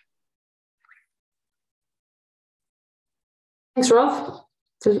 Thanks, Rolf.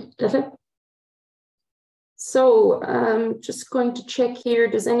 So just going to check here.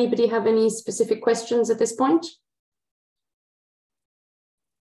 Does anybody have any specific questions at this point?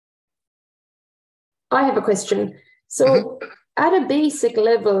 I have a question. So at a basic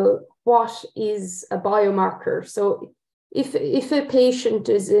level, what is a biomarker? So if a patient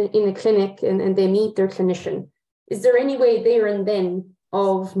is in a clinic and they meet their clinician, is there any way there and then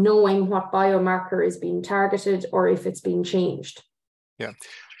of knowing what biomarker is being targeted or if it's being changed? Yeah.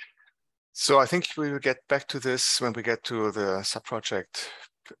 So I think we will get back to this when we get to the sub-project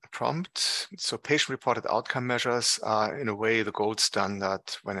prompt. So patient-reported outcome measures are in a way the gold standard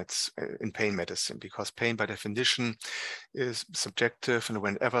when it's in pain medicine, because pain by definition is subjective, and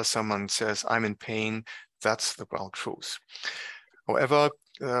whenever someone says I'm in pain, that's the ground truth. However,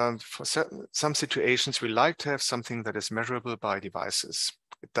 for some situations, we like to have something that is measurable by devices.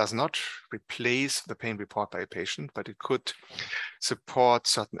 It does not replace the pain report by a patient, but it could support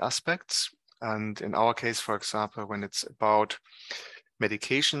certain aspects. And in our case, for example, when it's about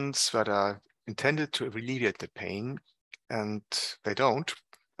medications that are intended to alleviate the pain and they don't,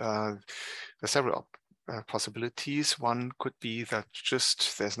 there are several possibilities. One could be that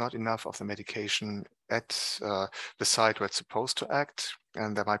just there's not enough of the medication at the site where it's supposed to act,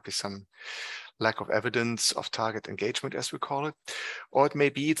 and there might be some lack of evidence of target engagement, as we call it. Or it may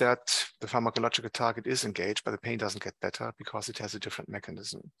be that the pharmacological target is engaged, but the pain doesn't get better because it has a different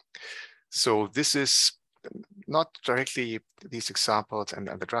mechanism. So this is not directly these examples and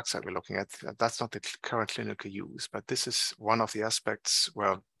the drugs that we're looking at. That's not the current clinical use, but this is one of the aspects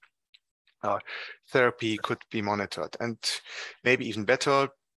where therapy could be monitored. And maybe even better,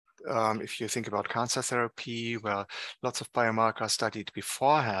 if you think about cancer therapy, where lots of biomarkers are studied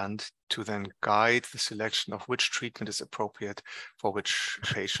beforehand to then guide the selection of which treatment is appropriate for which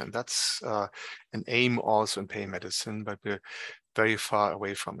patient. That's an aim also in pain medicine, but we're very far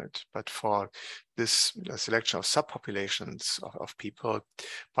away from it. But for this selection of subpopulations of people,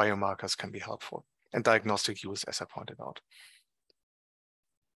 biomarkers can be helpful, and diagnostic use, as I pointed out.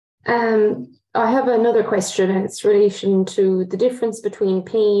 I have another question, and it's in relation to the difference between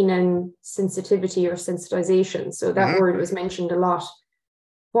pain and sensitivity or sensitization. So that word was mentioned a lot.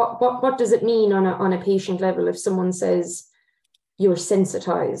 What does it mean on a patient level if someone says you're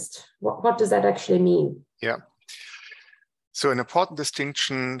sensitized? What does that actually mean? Yeah. So an important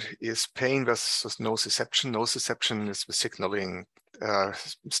distinction is pain versus nociception. Nociception is the signaling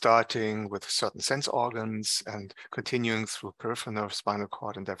starting with certain sense organs and continuing through peripheral nerve, spinal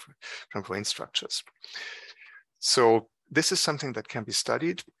cord, and different brain structures. So this is something that can be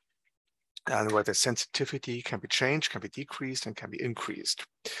studied, and where the sensitivity can be changed, can be decreased, and can be increased.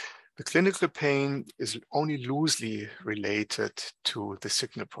 The clinical pain is only loosely related to the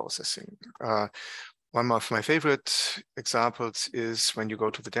signal processing. One of my favorite examples is when you go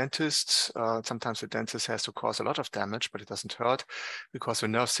to the dentist. Sometimes the dentist has to cause a lot of damage, but it doesn't hurt because the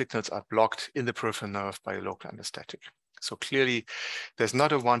nerve signals are blocked in the peripheral nerve by a local anesthetic. So clearly, there's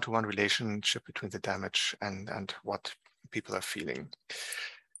not a one-to-one relationship between the damage and what people are feeling.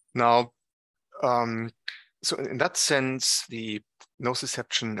 Now, so in that sense, the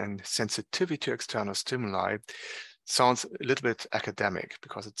nociception and sensitivity to external stimuli sounds a little bit academic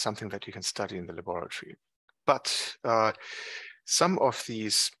because it's something that you can study in the laboratory. But some of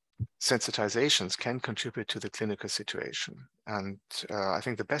these sensitizations can contribute to the clinical situation. And I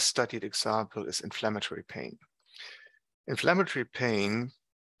think the best studied example is inflammatory pain. Inflammatory pain,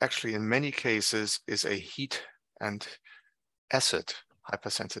 actually in many cases, is a heat and acid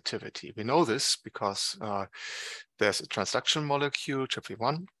hypersensitivity. We know this because there's a transduction molecule,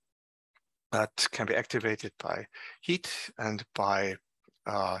 TRPV1, that can be activated by heat and by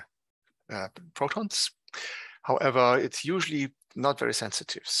protons. However, it's usually not very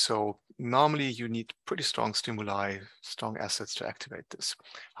sensitive. So normally you need pretty strong stimuli, strong acids to activate this.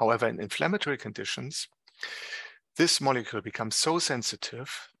 However, in inflammatory conditions, this molecule becomes so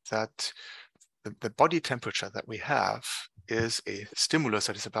sensitive that the body temperature that we have is a stimulus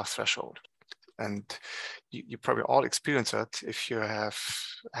that is above threshold. And you probably all experience that if you have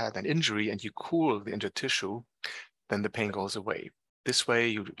had an injury and you cool the injured tissue, then the pain goes away. This way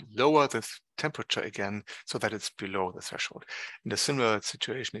you lower the temperature again so that it's below the threshold. And a similar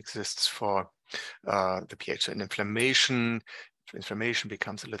situation exists for the pH. So in inflammation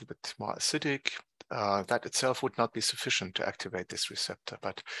becomes a little bit more acidic. That itself would not be sufficient to activate this receptor.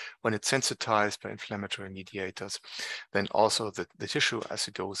 But when it's sensitized by inflammatory mediators, then also the tissue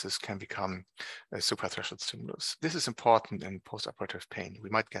acidosis can become a suprathreshold stimulus. This is important in postoperative pain. We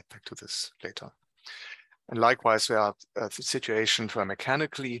might get back to this later. And likewise, there are situations where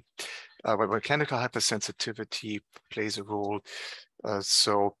mechanical hypersensitivity plays a role.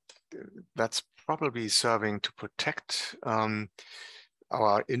 So that's probably serving to protect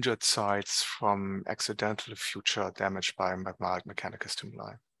our injured sites from accidental future damage by mild mechanical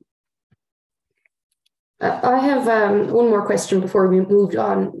stimuli. I have one more question before we moved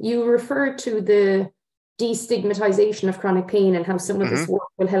on. You referred to the destigmatization of chronic pain and how some of this work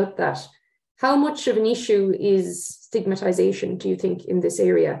will help that. How much of an issue is stigmatization, do you think, in this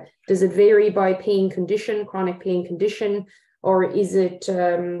area? Does it vary by pain condition, chronic pain condition, or is it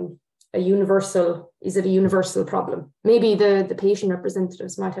a universal problem? Maybe the patient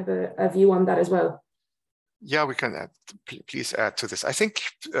representatives might have a view on that as well. Yeah, we can please add to this. I think,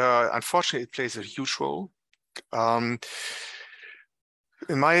 unfortunately, it plays a huge role. In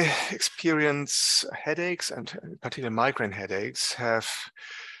my experience, headaches, and particularly migraine headaches, have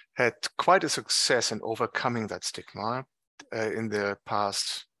had quite a success in overcoming that stigma in the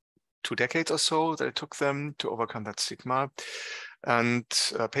past 2 decades or so that it took them to overcome that stigma. And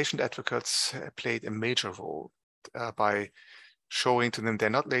patient advocates played a major role by showing to them they're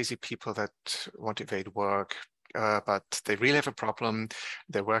not lazy people that want to evade work, but they really have a problem.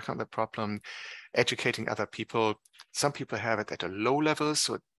 They work on the problem, educating other people. Some people have it at a low level,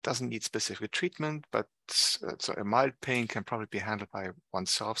 so it doesn't need specific treatment, but so a mild pain can probably be handled by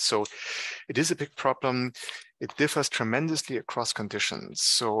oneself. So it is a big problem. It differs tremendously across conditions.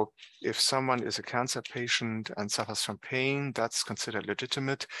 So if someone is a cancer patient and suffers from pain, that's considered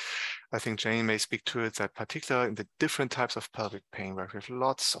legitimate. I think Jane may speak to it, that particularly in the different types of pelvic pain, where we have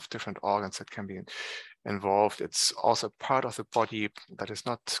lots of different organs that can be involved. It's also part of the body that is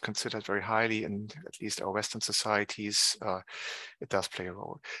not considered very highly in at least our Western societies. It does play a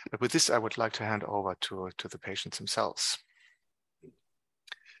role. But with this, I would like to hand over to the patients themselves.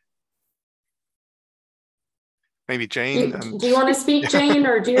 Maybe Jane. Do you want to speak, Jane,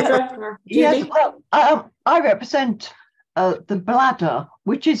 or Deirdre? Or yes, well, I represent the bladder,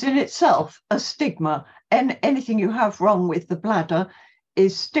 which is in itself a stigma. And anything you have wrong with the bladder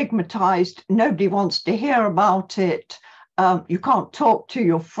is stigmatized. Nobody wants to hear about it. You can't talk to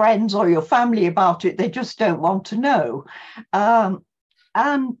your friends or your family about it. They just don't want to know.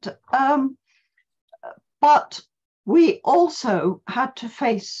 But we also had to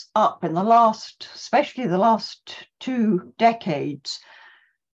face up in the last, especially the last 2 decades,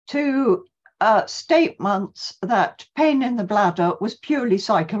 to statements that pain in the bladder was purely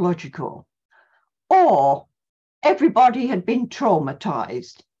psychological, or everybody had been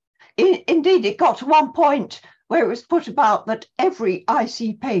traumatized. Indeed, it got to one point where it was put about that every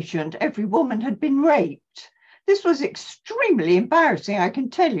IC patient, every woman had been raped. This was extremely embarrassing, I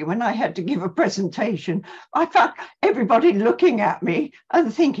can tell you. When I had to give a presentation, I found everybody looking at me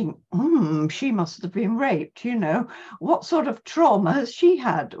and thinking, she must have been raped, you know. What sort of trauma has she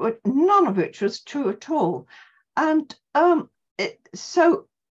had? None of which was true at all. And so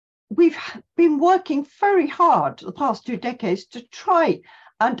we've been working very hard the past 2 decades to try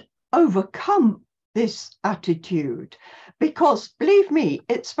and overcome this attitude, because believe me,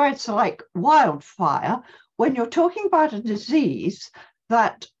 it spreads like wildfire when you're talking about a disease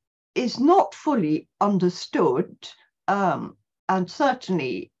that is not fully understood, and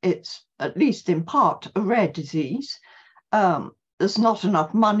certainly it's at least in part a rare disease. There's not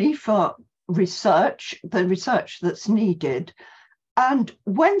enough money for research, the research that's needed. And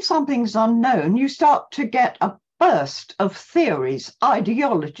when something's unknown, you start to get a burst of theories,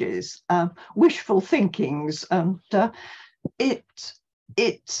 ideologies, wishful thinkings, and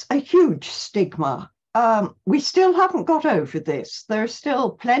it's a huge stigma. We still haven't got over this. There are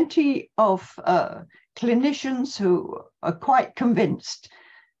still plenty of clinicians who are quite convinced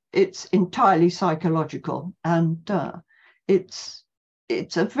it's entirely psychological, and it's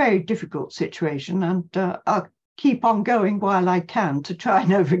a very difficult situation, and I'll keep on going while I can to try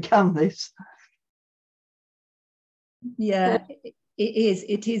and overcome this. Yeah, it is.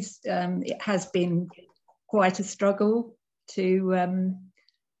 It has been quite a struggle to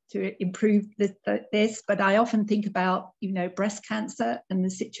improve this. But I often think about, breast cancer and the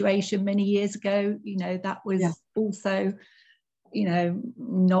situation many years ago. That was also,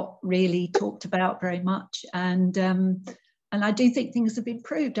 not really talked about very much. And I do think things have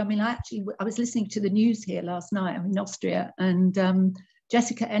improved. I mean, I was listening to the news here last night. I'm in Austria, and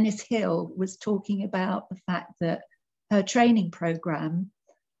Jessica Ennis-Hill was talking about the fact that her training program,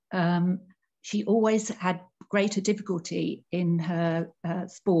 she always had greater difficulty in her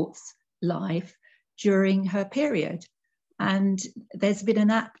sports life during her period. And there's been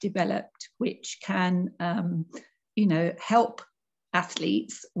an app developed which can, help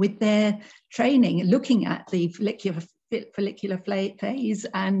athletes with their training, looking at the follicular phase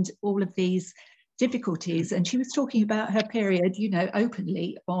and all of these difficulties. And she was talking about her period,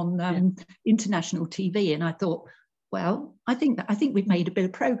 openly on international TV. And I thought, well, I think we've made a bit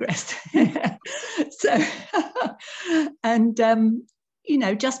of progress. So, and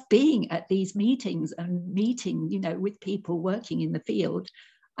just being at these meetings and meeting, with people working in the field,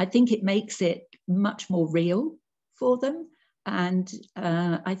 I think it makes it much more real for them, and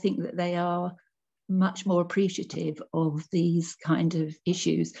I think that they are much more appreciative of these kind of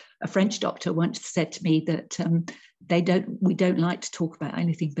issues. A French doctor once said to me that we don't like to talk about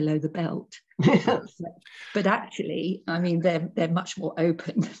anything below the belt. But actually, I mean, they're much more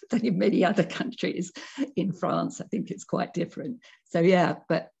open than in many other countries. In France, I think it's quite different. So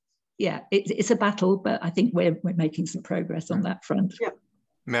it's a battle, but I think we're making some progress on that front. Yeah.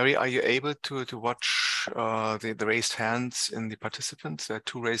 Mary, are you able to watch the raised hands in the participants? There are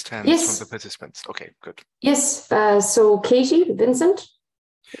 2 raised hands from the participants. Okay, good. Yes. So Katie, Vincent?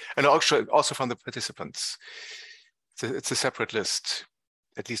 And also from the participants. It's a separate list,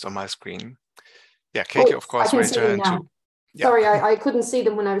 at least on my screen. Yeah, Katie, of course, raised her hand too. Yeah. Sorry, I couldn't see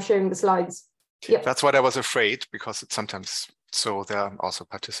them when I was sharing the slides. Yep. That's what I was afraid, because it's sometimes so there are also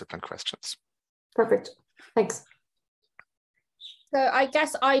participant questions. Perfect. Thanks. So I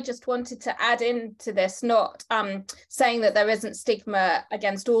guess I just wanted to add into this, not saying that there isn't stigma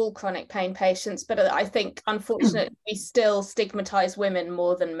against all chronic pain patients, but I think, unfortunately, we still stigmatise women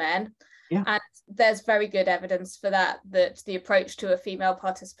more than men. Yeah. And there's very good evidence for that the approach to a female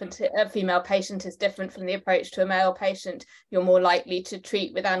patient is different from the approach to a male patient. You're more likely to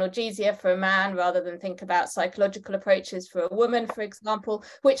treat with analgesia for a man rather than think about psychological approaches for a woman, for example,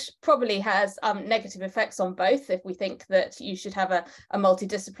 which probably has negative effects on both if we think that you should have a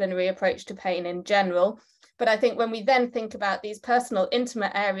multidisciplinary approach to pain in general. But I think when we then think about these personal,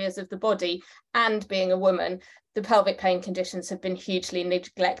 intimate areas of the body and being a woman, the pelvic pain conditions have been hugely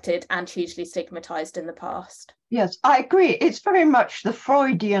neglected and hugely stigmatized in the past. Yes, I agree. It's very much the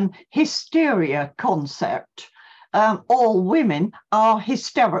Freudian hysteria concept. All women are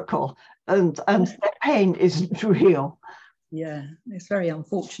hysterical and their pain isn't real. Yeah, it's very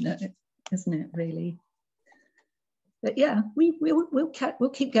unfortunate, isn't it, really? But yeah, we'll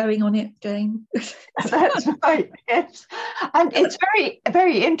keep going on it, Jane. That's right, yes. And it's very,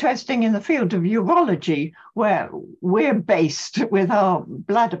 very interesting in the field of urology, where we're based with our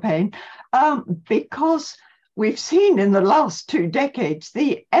bladder pain, because we've seen in the last 2 decades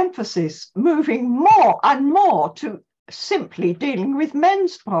the emphasis moving more and more to simply dealing with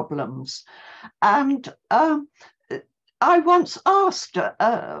men's problems. And I once asked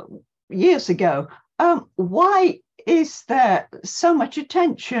years ago, why is there so much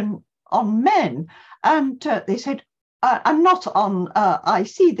attention on men? And they said, and not on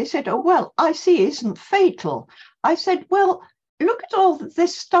IC. They said, oh, well, IC isn't fatal. I said, well, look at all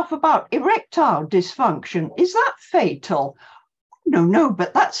this stuff about erectile dysfunction. Is that fatal? No,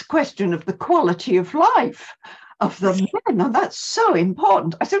 but that's a question of the quality of life of the men, and that's so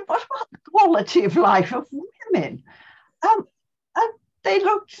important. I said, what about the quality of life of women? And they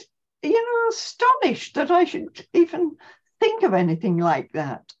looked, astonished that I should even think of anything like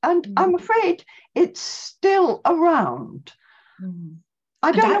that. And I'm afraid it's still around.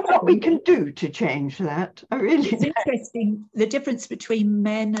 I don't know what we can do to change that. I really It's interesting, the difference between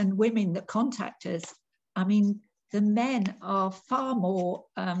men and women that contact us. I mean, the men are far more,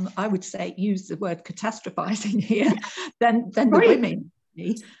 I would say, use the word catastrophizing here, than the women.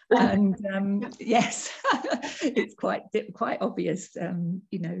 And yes, it's quite obvious,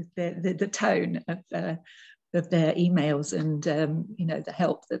 the tone of their emails and the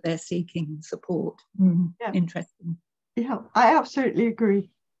help that they're seeking, support. Yeah. Interesting. Yeah, I absolutely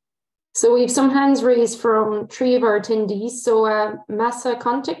agree. So we have some hands raised from 3 of our attendees. So Massa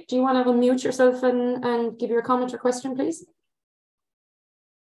Contact, do you want to unmute yourself and give your comment or question, please?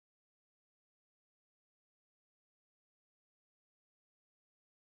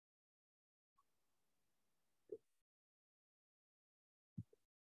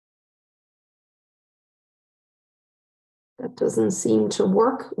 That doesn't seem to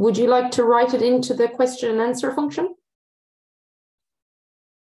work. Would you like to write it into the question and answer function?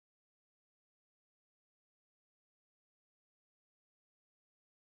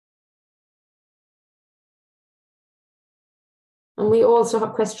 And we also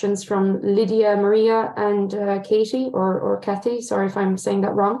have questions from Lydia, Maria, and Katie or Kathy. Sorry if I'm saying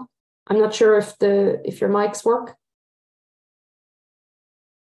that wrong. I'm not sure if your mics work.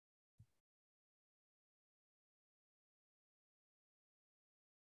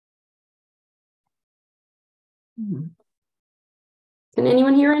 Can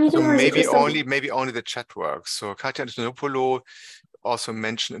anyone hear anything? So maybe only the chat works. So Katya Antonopoulos also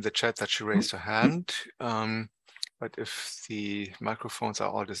mentioned in the chat that she raised her hand. But if the microphones are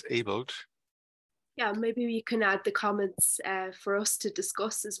all disabled. Yeah, maybe we can add the comments for us to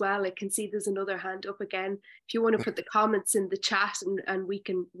discuss as well. I can see there's another hand up again. If you want to put the comments in the chat and we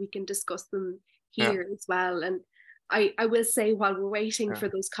can discuss them here as well. And I will say, while we're waiting for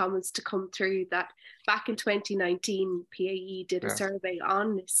those comments to come through, that back in 2019, PAE did a survey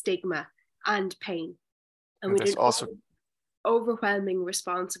on stigma and pain. And we did also overwhelming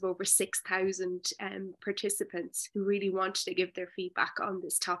response of over 6,000 participants who really wanted to give their feedback on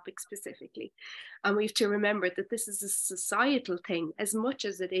this topic specifically. And we have to remember that this is a societal thing as much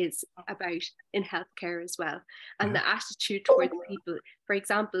as it is about in healthcare as well. And the attitude towards people, for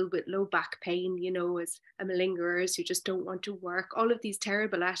example, with low back pain, as malingerers who just don't want to work, all of these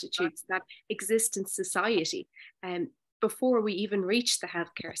terrible attitudes that exist in society before we even reach the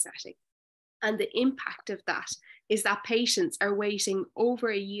healthcare setting. And the impact of that is that patients are waiting over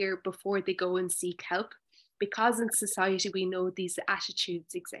a year before they go and seek help, because in society we know these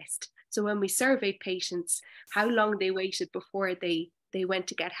attitudes exist. So when we surveyed patients how long they waited before they went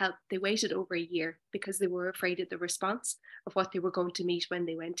to get help, they waited over a year because they were afraid of the response of what they were going to meet when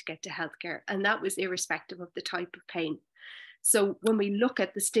they went to get to healthcare. And that was irrespective of the type of pain. So when we look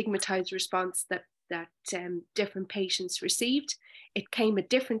at the stigmatized response that different patients received, it came at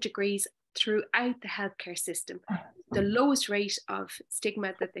different degrees throughout the healthcare system. the lowest rate of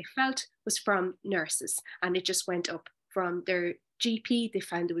stigma that they felt was from nurses, and it just went up. From their GP, they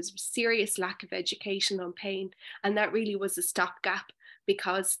found there was a serious lack of education on pain, and that really was a stopgap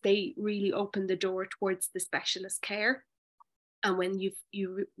because they really opened the door towards the specialist care. And when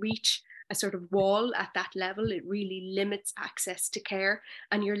you reach a sort of wall at that level, it really limits access to care,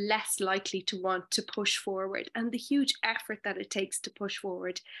 and you're less likely to want to push forward, and the huge effort that it takes to push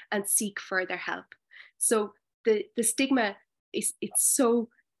forward and seek further help. So the stigma it's so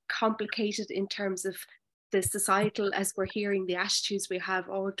complicated in terms of the societal, as we're hearing, the attitudes we have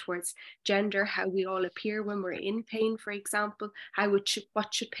all towards gender, how we all appear when we're in pain, for example,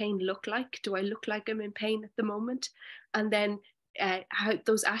 what should pain look like? Do I look like I'm in pain at the moment? And then how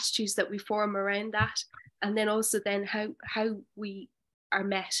those attitudes that we form around that, and then also then how we are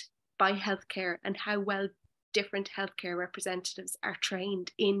met by healthcare, and how well different healthcare representatives are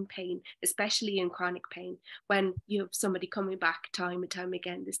trained in pain, especially in chronic pain, when you have somebody coming back time and time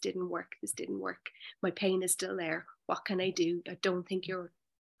again, this didn't work, my pain is still there, what can I do? I don't think you're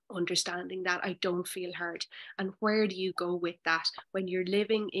understanding that, I don't feel heard. And where do you go with that? When you're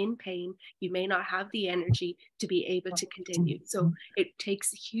living in pain, you may not have the energy to be able to continue. So it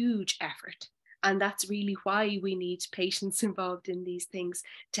takes huge effort. And that's really why we need patients involved in these things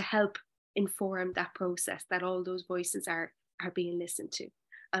to help inform that process, that all those voices are being listened to.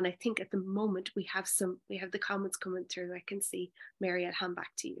 And I think at the moment we have the comments coming through. I can see. Mary, I'll hand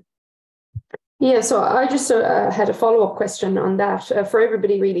back to you. Yeah, so I just had a follow-up question on that for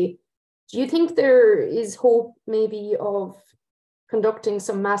everybody, really. Do you think there is hope maybe of conducting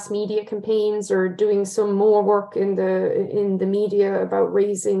some mass media campaigns or doing some more work in the media about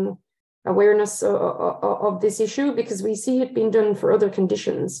raising awareness of this issue? Because we see it being done for other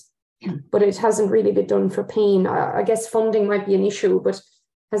conditions, but it hasn't really been done for pain. I guess funding might be an issue, but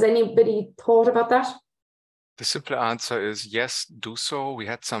has anybody thought about that? The simple answer is yes, do so. We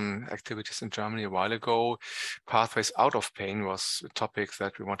had some activities in Germany a while ago. Pathways out of pain was a topic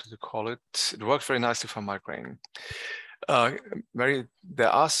that we wanted to call it. It worked very nicely for migraine. Mary, there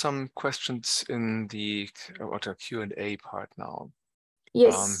are some questions in the Q&A part now.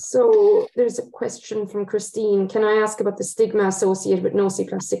 Yes, so there's a question from Christine. Can I ask about the stigma associated with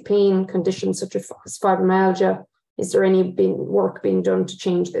nociplastic pain conditions such as fibromyalgia? Is there any work being done to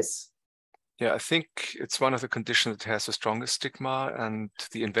change this? Yeah, I think it's one of the conditions that has the strongest stigma, and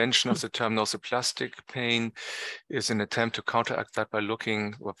the invention of the term nociplastic pain is an attempt to counteract that by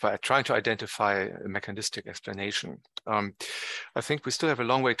trying to identify a mechanistic explanation. I think we still have a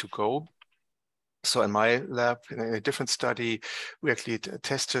long way to go. So in my lab, in a different study, we actually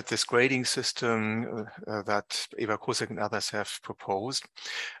tested this grading system that Eva Kosek and others have proposed,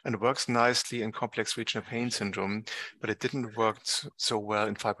 and it works nicely in complex regional pain syndrome, but it didn't work so well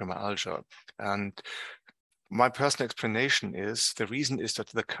in fibromyalgia. And my personal explanation is, the reason is that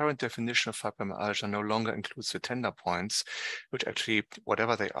the current definition of fibromyalgia no longer includes the tender points, which actually,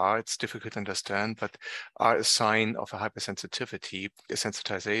 whatever they are, it's difficult to understand, but are a sign of a hypersensitivity, a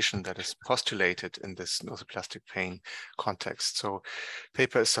sensitization that is postulated in this nociplastic pain context. So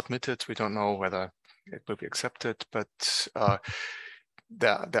paper is submitted. We don't know whether it will be accepted, but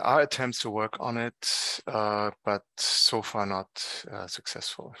there are attempts to work on it, but so far not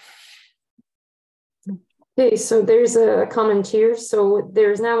successful. Okay, so there's a comment here. So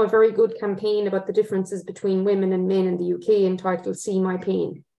there's now a very good campaign about the differences between women and men in the UK entitled See My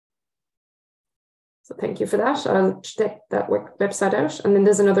Pain. So thank you for that. I'll check that website out. And then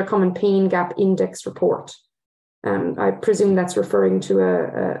there's another common pain gap index report. I presume that's referring to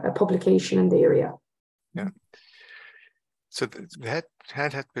a publication in the area. Yeah. So the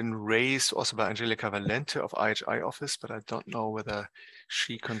hand had been raised also by Angelica Valente of IHI office, but I don't know whether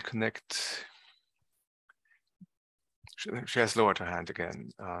she can connect. She has lowered her hand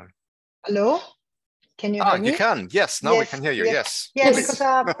again. Hello, can you hear me? You can. Yes, now yes, we can hear you. Yes. Yeah, because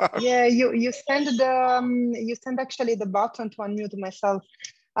yeah, you send actually the button to unmute myself.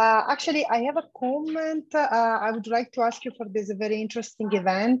 Actually, I have a comment. I would like to ask you for this very interesting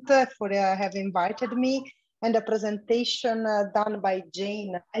event, for having invited me, and a presentation done by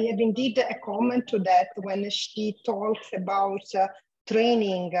Jane. I have indeed a comment to that when she talks about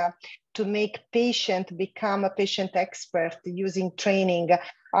training to make patient become a patient expert using training.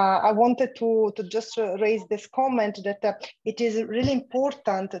 I wanted to just raise this comment that it is really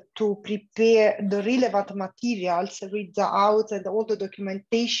important to prepare the relevant materials, read out and all the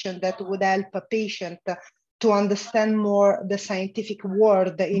documentation that would help a patient to understand more the scientific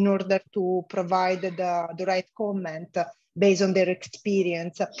word in order to provide the right comment based on their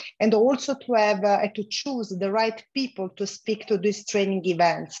experience, and also to have to choose the right people to speak to these training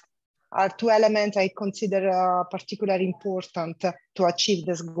events. are two elements I consider particularly important to achieve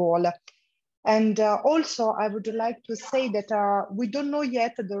this goal. And also, I would like to say that we don't know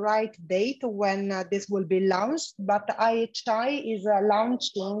yet the right date when this will be launched, but IHI is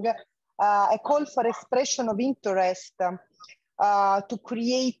launching a call for expression of interest to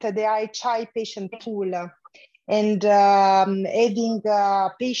create the IHI patient pool and having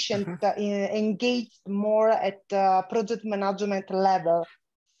patients engaged more at project management level.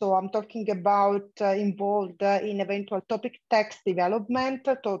 So I'm talking about involved in eventual topic text development,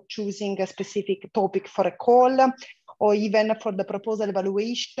 to choosing a specific topic for a call, or even for the proposal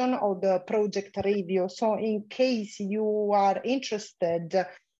evaluation or the project review. So in case you are interested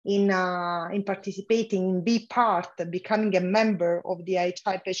in participating, in be part, becoming a member of the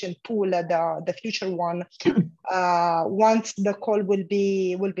IHI patient pool, the future one, once the call will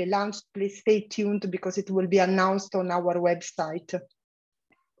be launched, please stay tuned because it will be announced on our website.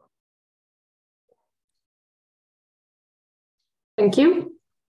 Thank you.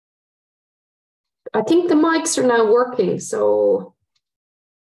 I think the mics are now working. So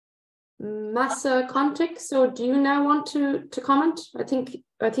Massa Contic, so do you now want to comment? I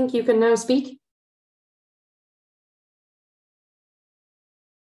think you can now speak.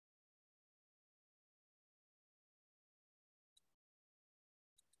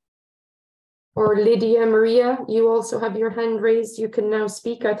 Or Lydia Maria, you also have your hand raised. You can now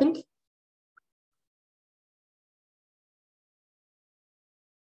speak, I think.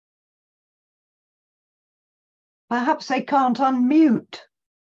 Perhaps they can't unmute.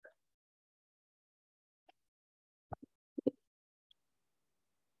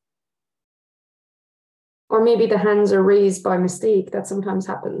 Or maybe the hands are raised by mistake. That sometimes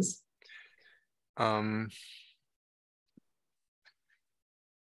happens. I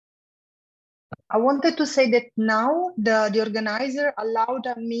wanted to say that now the organizer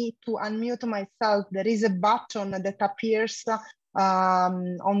allowed me to unmute myself. There is a button that appears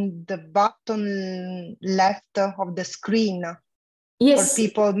on the bottom left of the screen. Yes. For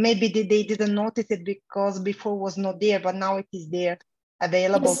people, maybe they didn't notice it because before was not there, but now it is there,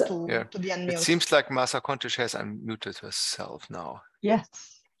 available yes. to be unmuted. It seems like Massa Contic has unmuted herself now. Yes.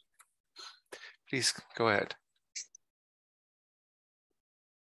 Please go ahead.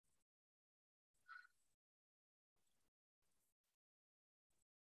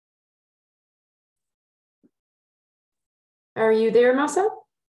 Are you there, Massa?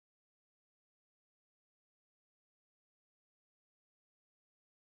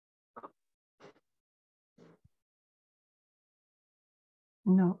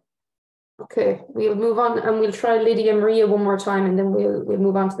 No. Okay, we'll move on and we'll try Lydia Maria one more time and then we'll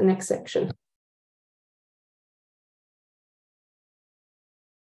move on to the next section.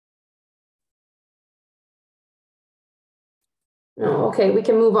 No, okay, we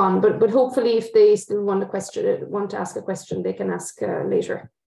can move on, but hopefully if they still want to ask a question, they can ask later.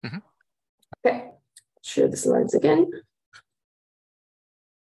 Mm-hmm. Okay, share the slides again.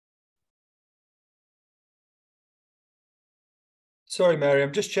 Sorry, Mary,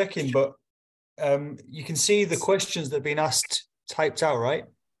 I'm just checking, but you can see the questions that have been asked typed out, right?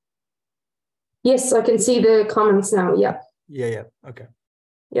 Yes, I can see the comments now, yeah. Yeah, okay.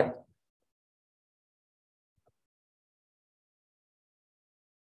 Yeah.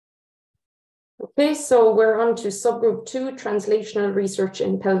 Okay, so we're on to subgroup 2, translational research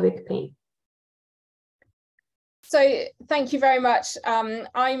in pelvic pain. So thank you very much.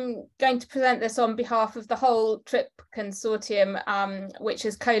 I'm going to present this on behalf of the whole TRIP consortium, which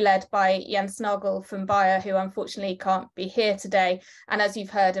is co-led by Jens Nagel from Bayer, who unfortunately can't be here today. And as you've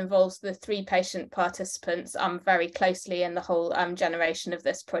heard, involves the 3 patient participants very closely in the whole generation of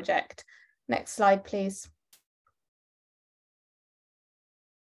this project. Next slide, please.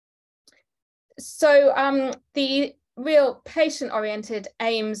 So the real patient-oriented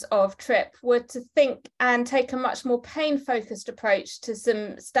aims of TRIP were to think and take a much more pain-focused approach to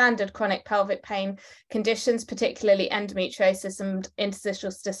some standard chronic pelvic pain conditions, particularly endometriosis and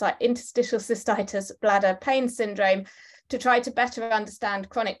interstitial cystitis bladder pain syndrome, to try to better understand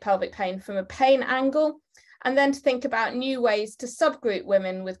chronic pelvic pain from a pain angle, and then to think about new ways to subgroup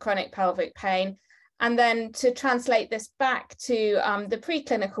women with chronic pelvic pain, and then to translate this back to the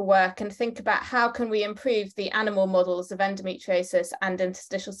preclinical work and think about how can we improve the animal models of endometriosis and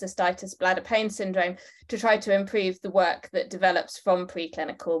interstitial cystitis bladder pain syndrome to try to improve the work that develops from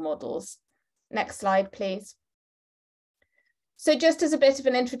preclinical models. Next slide, please. So just as a bit of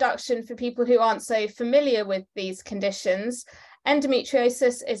an introduction for people who aren't so familiar with these conditions,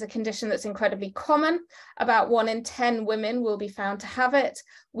 Endometriosis is a condition that's incredibly common. About 1 in 10 women will be found to have it.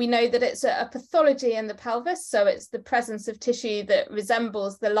 We know that it's a pathology in the pelvis, so it's the presence of tissue that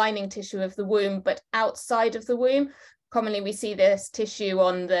resembles the lining tissue of the womb, but outside of the womb. Commonly, we see this tissue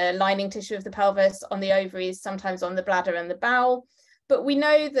on the lining tissue of the pelvis, on the ovaries, sometimes on the bladder and the bowel. But we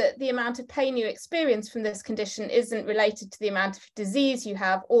know that the amount of pain you experience from this condition isn't related to the amount of disease you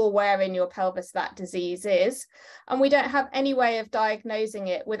have or where in your pelvis that disease is. And we don't have any way of diagnosing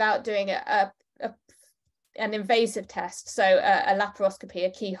it without doing an invasive test, so a laparoscopy, a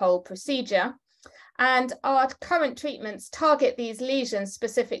keyhole procedure. And our current treatments target these lesions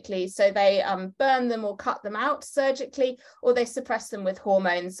specifically, so they burn them or cut them out surgically, or they suppress them with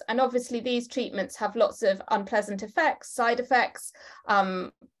hormones. And obviously these treatments have lots of unpleasant effects, side effects,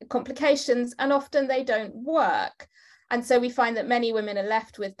 complications, and often they don't work. And so we find that many women are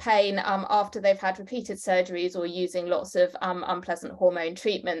left with pain after they've had repeated surgeries or using lots of unpleasant hormone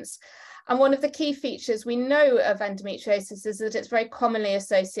treatments. And one of the key features we know of endometriosis is that it's very commonly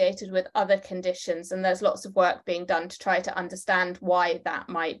associated with other conditions, and there's lots of work being done to try to understand why that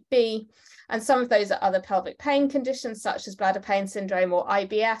might be. And some of those are other pelvic pain conditions such as bladder pain syndrome or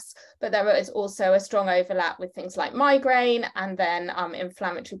IBS, but there is also a strong overlap with things like migraine and then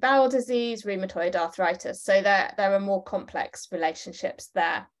inflammatory bowel disease, rheumatoid arthritis. So there are more complex relationships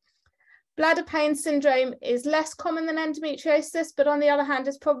there. Bladder pain syndrome is less common than endometriosis, but on the other hand,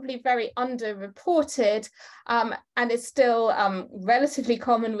 is probably very underreported and is still relatively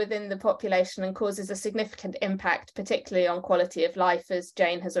common within the population and causes a significant impact, particularly on quality of life, as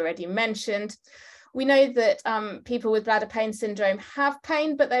Jane has already mentioned. We know that people with bladder pain syndrome have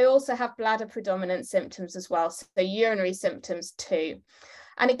pain, but they also have bladder predominant symptoms as well, so urinary symptoms too.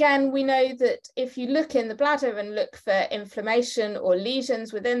 And again, we know that if you look in the bladder and look for inflammation or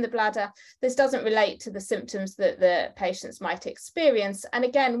lesions within the bladder, this doesn't relate to the symptoms that the patients might experience. And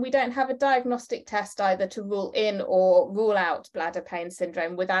again, we don't have a diagnostic test either to rule in or rule out bladder pain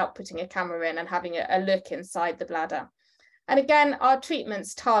syndrome without putting a camera in and having a look inside the bladder. And again, our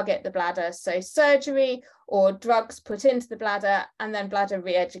treatments target the bladder, so surgery or drugs put into the bladder, and then bladder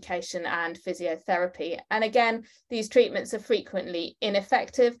re-education and physiotherapy. And again, these treatments are frequently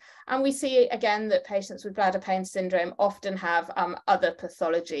ineffective. And we see again that patients with bladder pain syndrome often have other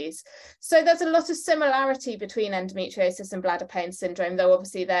pathologies. So there's a lot of similarity between endometriosis and bladder pain syndrome, though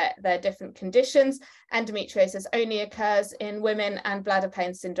obviously they're different conditions. Endometriosis only occurs in women, and bladder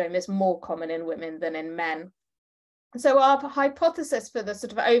pain syndrome is more common in women than in men. So our hypothesis for the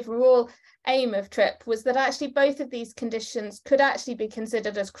sort of overall aim of TRIP was that actually both of these conditions could actually be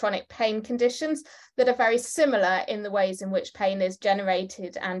considered as chronic pain conditions that are very similar in the ways in which pain is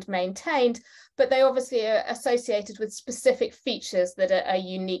generated and maintained, but they obviously are associated with specific features that are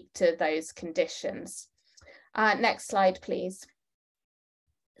unique to those conditions. Next slide, please.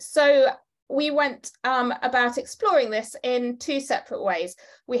 So we went about exploring this in two separate ways.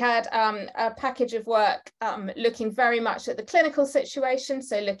 We had a package of work looking very much at the clinical situation,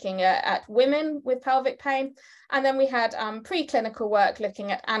 so looking at women with pelvic pain. And then we had preclinical work looking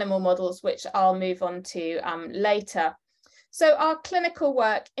at animal models, which I'll move on to later. So our clinical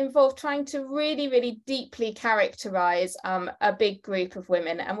work involved trying to really, really deeply characterize a big group of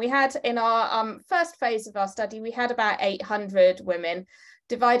women. And we had in our first phase of our study, we had about 800 women,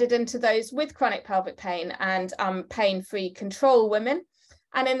 divided into those with chronic pelvic pain and pain-free control women.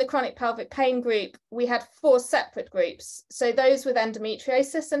 And in the chronic pelvic pain group, we had 4 separate groups. So those with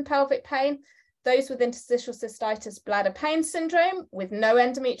endometriosis and pelvic pain, those with interstitial cystitis bladder pain syndrome with no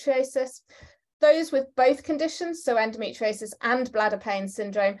endometriosis, those with both conditions, so endometriosis and bladder pain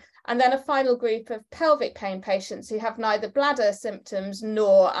syndrome, and then a final group of pelvic pain patients who have neither bladder symptoms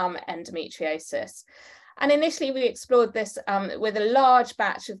nor endometriosis. And initially we explored this with a large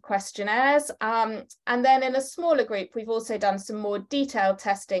batch of questionnaires. And then in a smaller group, we've also done some more detailed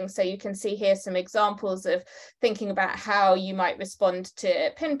testing. So you can see here some examples of thinking about how you might respond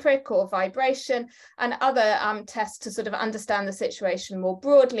to pinprick or vibration, and other tests to sort of understand the situation more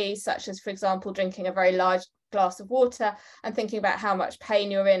broadly, such as, for example, drinking a very large glass of water and thinking about how much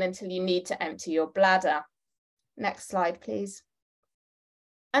pain you're in until you need to empty your bladder. Next slide, please.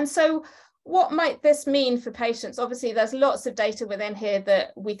 And so what might this mean for patients? Obviously, there's lots of data within here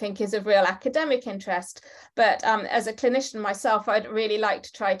that we think is of real academic interest, but as a clinician myself, I'd really like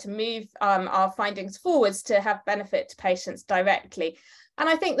to try to move our findings forwards to have benefit to patients directly. And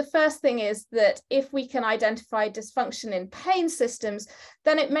I think the first thing is that if we can identify dysfunction in pain systems,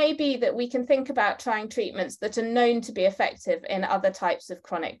 then it may be that we can think about trying treatments that are known to be effective in other types of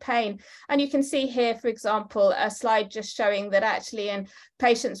chronic pain. And you can see here, for example, a slide just showing that actually in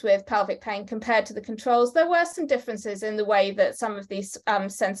patients with pelvic pain compared to the controls, there were some differences in the way that some of these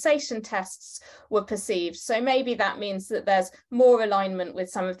sensation tests were perceived. So maybe that means that there's more alignment with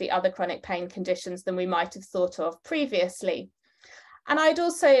some of the other chronic pain conditions than we might have thought of previously. And I'd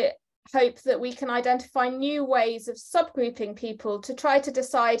also hope that we can identify new ways of subgrouping people to try to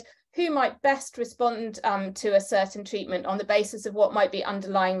decide who might best respond to a certain treatment on the basis of what might be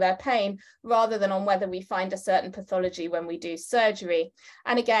underlying their pain, rather than on whether we find a certain pathology when we do surgery.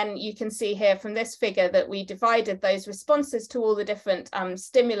 And again, you can see here from this figure that we divided those responses to all the different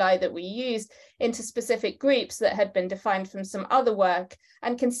stimuli that we used into specific groups that had been defined from some other work,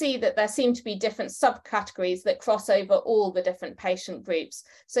 and can see that there seem to be different subcategories that cross over all the different patient groups.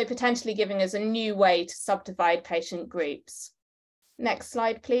 So potentially giving us a new way to subdivide patient groups. Next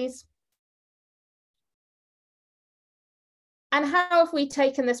slide, please. And how have we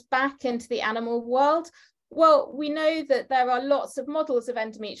taken this back into the animal world? Well, we know that there are lots of models of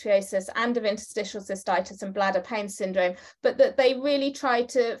endometriosis and of interstitial cystitis and bladder pain syndrome, but that they really try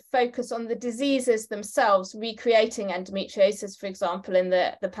to focus on the diseases themselves, recreating endometriosis, for example, in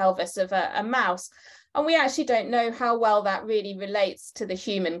the pelvis of a mouse. And we actually don't know how well that really relates to the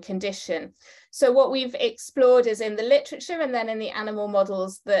human condition. So what we've explored is in the literature and then in the animal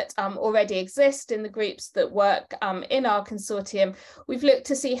models that already exist in the groups that work in our consortium, we've looked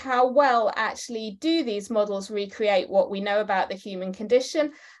to see how well actually do these models recreate what we know about the human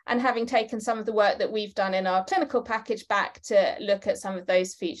condition, and having taken some of the work that we've done in our clinical package back to look at some of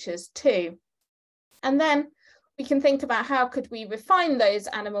those features too. And then we can think about how could we refine those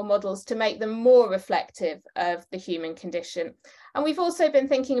animal models to make them more reflective of the human condition. And we've also been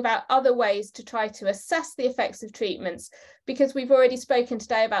thinking about other ways to try to assess the effects of treatments, because we've already spoken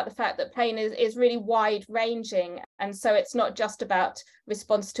today about the fact that pain is really wide ranging. And so it's not just about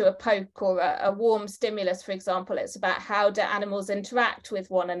response to a poke or a warm stimulus, for example. It's about how do animals interact with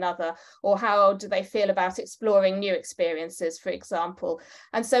one another, or how do they feel about exploring new experiences, for example.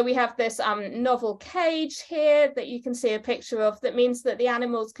 And so we have this novel cage here that you can see a picture of, that means that the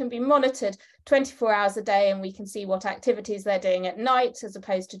animals can be monitored 24 hours a day, and we can see what activities they're doing at night as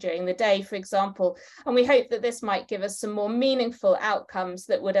opposed to during the day, for example. And we hope that this might give us some more meaningful outcomes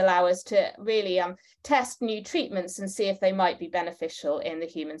that would allow us to really test new treatments and see if they might be beneficial in the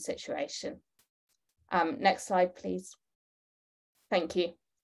human situation. Next slide, please. Thank you.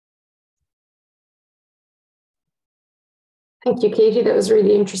 Thank you, Katie. That was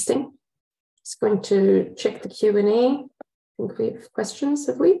really interesting. Just going to check the Q&A. I think we have questions,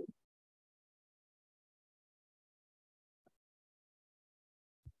 have we?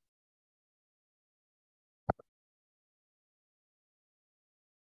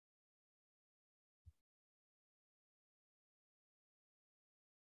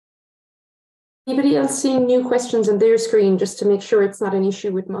 Anybody else seeing new questions on their screen, just to make sure it's not an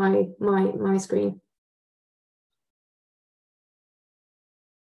issue with my screen?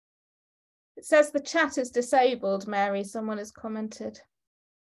 It says the chat is disabled, Mary. Someone has commented.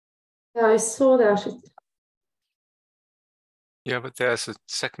 Yeah, I saw that. Yeah, but there's a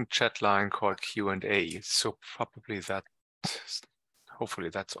second chat line called Q&A, so probably that, hopefully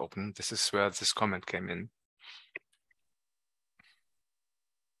that's open. This is where this comment came in.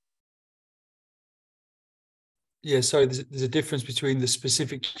 Yeah, sorry, there's a difference between the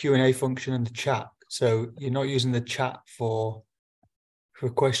specific Q&A function and the chat. So you're not using the chat for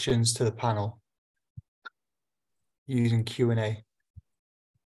questions to the panel. You're using Q&A.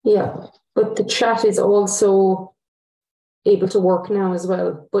 Yeah, but the chat is also able to work now as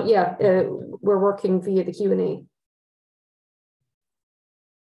well. But yeah, we're working via the Q&A.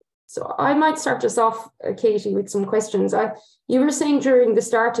 So I might start us off, Katie, with some questions. You were saying during the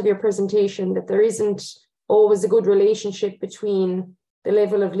start of your presentation that there isn't always a good relationship between the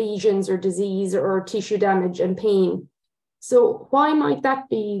level of lesions or disease or tissue damage and pain. So why might that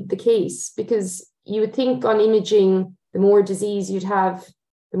be the case? Because you would think on imaging, the more disease you'd have,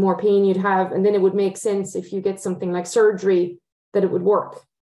 the more pain you'd have, and then it would make sense if you get something like surgery that it would work.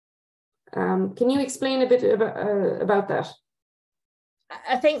 Can you explain a bit about that?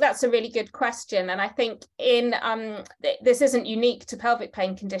 I think that's a really good question. And I think in this isn't unique to pelvic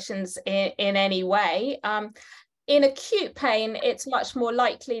pain conditions in any way. In acute pain, it's much more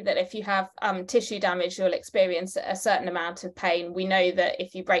likely that if you have tissue damage, you'll experience a certain amount of pain. We know that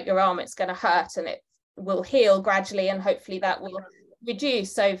if you break your arm, it's going to hurt and it will heal gradually, and hopefully that will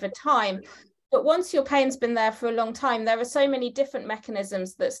reduce over time. But once your pain's been there for a long time, there are so many different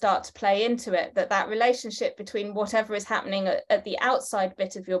mechanisms that start to play into it, that relationship between whatever is happening at the outside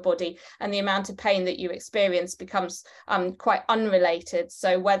bit of your body and the amount of pain that you experience becomes quite unrelated.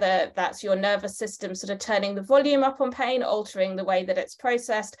 So whether that's your nervous system sort of turning the volume up on pain, altering the way that it's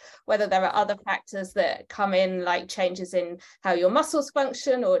processed, whether there are other factors that come in, like changes in how your muscles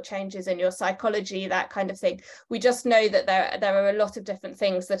function or changes in your psychology, that kind of thing. We just know that there are a lot of different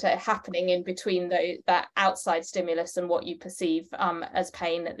things that are happening in between that outside stimulus and what you perceive as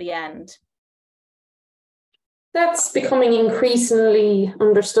pain at the end. That's becoming increasingly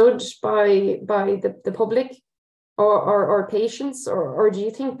understood by the public or patients, or do you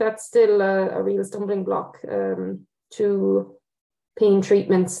think that's still a real stumbling block to pain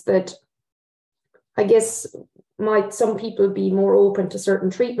treatments that I guess might some people be more open to certain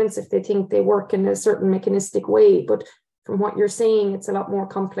treatments if they think they work in a certain mechanistic way, but from what you're saying, it's a lot more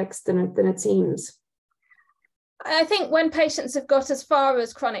complex than it seems. I think when patients have got as far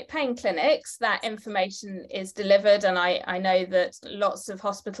as chronic pain clinics, that information is delivered, and I know that lots of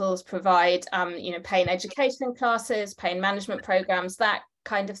hospitals provide, pain education classes, pain management programs, that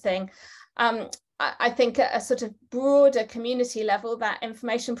kind of thing. I think at a sort of broader community level, that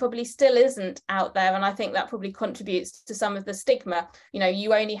information probably still isn't out there. And I think that probably contributes to some of the stigma.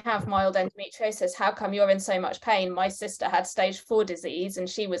 You only have mild endometriosis. How come you're in so much pain? My sister had stage 4 disease and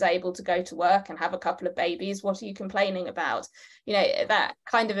she was able to go to work and have a couple of babies. What are you complaining about? That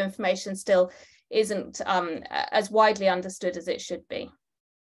kind of information still isn't as widely understood as it should be.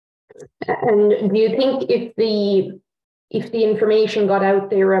 And do you think if the information got out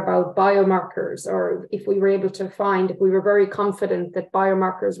there about biomarkers, or if we were very confident that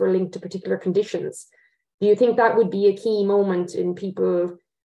biomarkers were linked to particular conditions, do you think that would be a key moment in people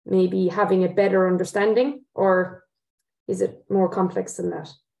maybe having a better understanding, or is it more complex than that?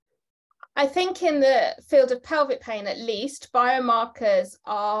 I think in the field of pelvic pain, at least, biomarkers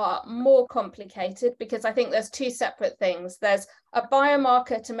are more complicated because I think there's two separate things. There's a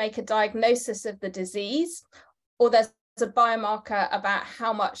biomarker to make a diagnosis of the disease, or there's a biomarker about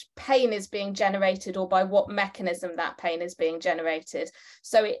how much pain is being generated or by what mechanism that pain is being generated.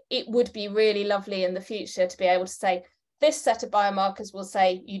 So it would be really lovely in the future to be able to say, this set of biomarkers will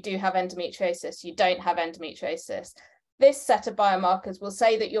say you do have endometriosis, you don't have endometriosis. This set of biomarkers will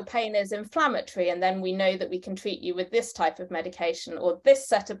say that your pain is inflammatory, and then we know that we can treat you with this type of medication. Or this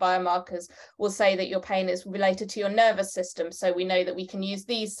set of biomarkers will say that your pain is related to your nervous system, so we know that we can use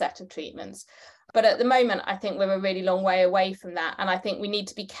these set of treatments. But at the moment, I think we're a really long way away from that. And I think we need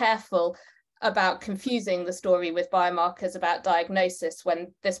to be careful about confusing the story with biomarkers about diagnosis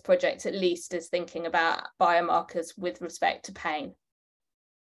when this project at least is thinking about biomarkers with respect to pain.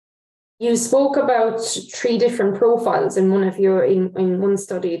 You spoke about 3 different profiles in one of your in one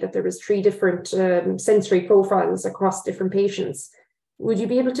study, that there was 3 different sensory profiles across different patients. Would you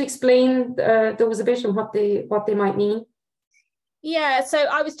be able to explain those a bit and what they might mean? Yeah, so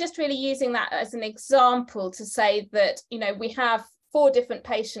I was just really using that as an example to say that, we have 4 different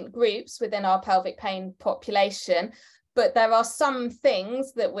patient groups within our pelvic pain population, but there are some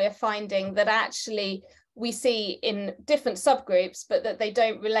things that we're finding that actually we see in different subgroups, but that they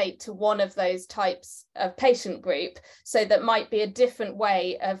don't relate to one of those types of patient group. So that might be a different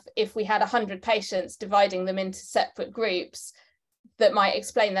way of, if we had 100 patients, dividing them into separate groups that might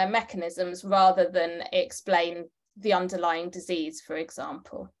explain their mechanisms rather than explain the underlying disease, for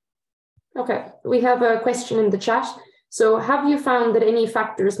example. Okay, we have a question in the chat. So have you found that any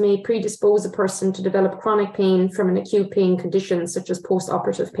factors may predispose a person to develop chronic pain from an acute pain condition, such as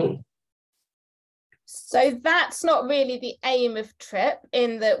post-operative pain? So that's not really the aim of TRIP,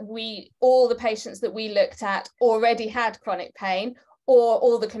 in that all the patients that we looked at already had chronic pain, or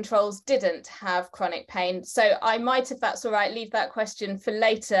all the controls didn't have chronic pain. So I might, if that's all right, leave that question for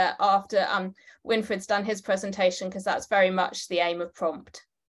later after Winfried's done his presentation, because that's very much the aim of PROMPT.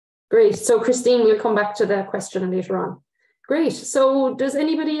 Great. So Christine, we'll come back to that question later on. Great. So does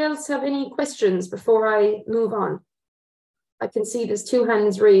anybody else have any questions before I move on? I can see there's 2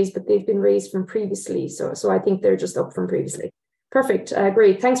 hands raised, but they've been raised from previously. So I think they're just up from previously. Perfect.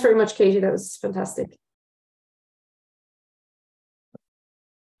 Great. Thanks very much, Katie. That was fantastic.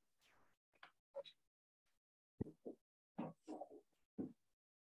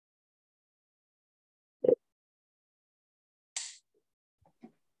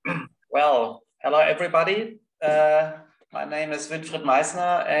 Well, hello everybody. My name is Winfried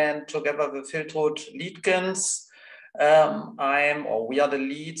Meissner, and together with Hiltrud Liedgens, we are the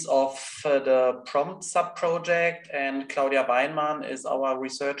leads of the PROMPT sub-project, and Claudia Beinmann is our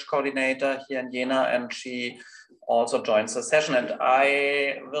research coordinator here in Jena, and she also joins the session. And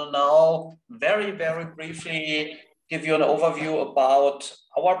I will now very, very briefly give you an overview about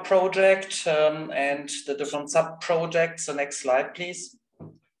our project and the different sub-projects. The next slide, please.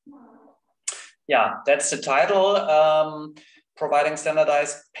 Yeah, that's the title. Providing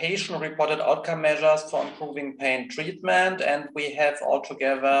standardized patient-reported outcome measures for improving pain treatment. And we have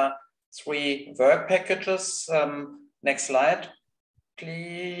altogether 3 work packages. Next slide,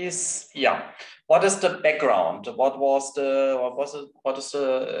 please. Yeah. What is the background? What is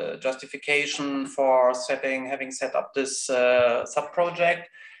the justification for having set up this sub-project?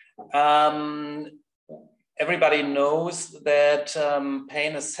 Everybody knows that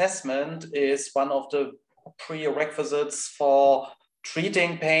pain assessment is one of the prerequisites for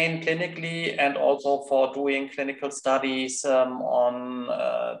treating pain clinically and also for doing clinical studies on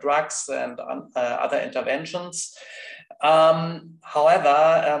drugs and other interventions. However,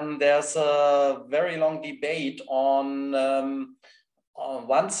 there's a very long debate on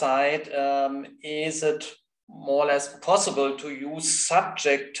one side, is it more or less possible to use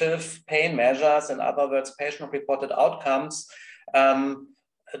subjective pain measures, in other words, patient-reported outcomes,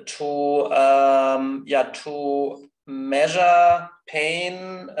 to measure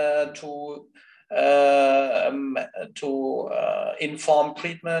pain, to inform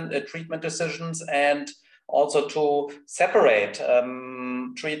treatment decisions, and also to separate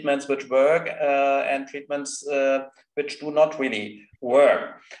treatments which work and treatments which do not really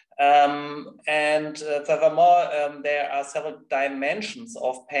work. Furthermore, there are several dimensions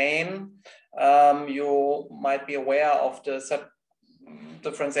of pain. You might be aware of the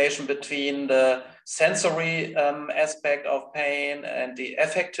differentiation between the sensory aspect of pain and the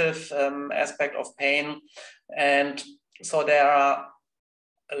affective aspect of pain. And so there are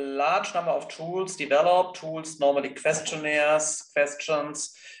a large number of tools developed, normally questionnaires,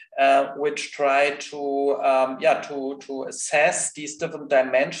 questions, which try to assess these different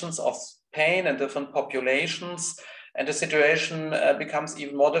dimensions of pain in different populations. And the situation becomes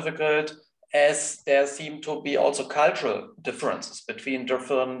even more difficult as there seem to be also cultural differences between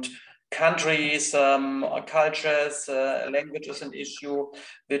different countries, cultures, language is an issue,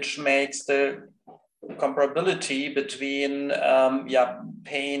 which makes the comparability between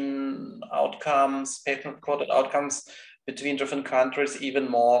pain outcomes, patient-reported outcomes between different countries even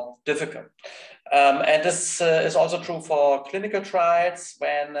more difficult. And this is also true for clinical trials.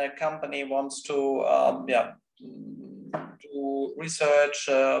 When a company wants to do research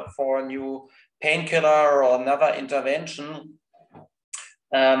for a new painkiller or another intervention,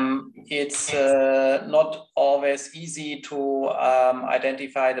 it's not always easy to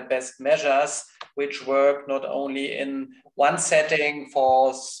identify the best measures which work not only in one setting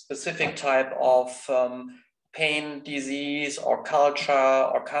for specific type of pain, disease, or culture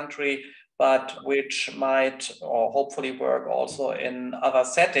or country, but which might or hopefully work also in other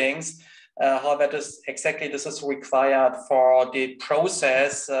settings. However, this is required for the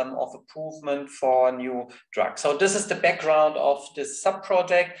process of improvement for a new drug. So this is the background of this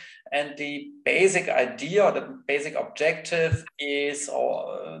sub-project, and the basic idea or the basic objective is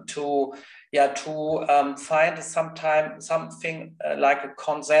to find something like a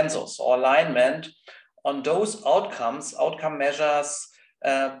consensus or alignment on those outcome measures,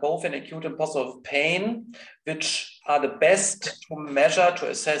 both in acute and post-op pain, which are the best to measure, to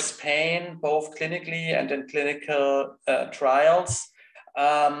assess pain, both clinically and in clinical trials,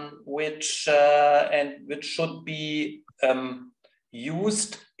 which should be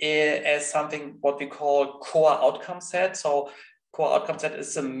used as something what we call core outcome set. So core outcome set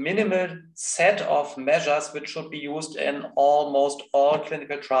is a minimal set of measures which should be used in almost all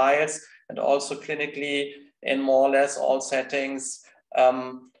clinical trials and also clinically in more or less all settings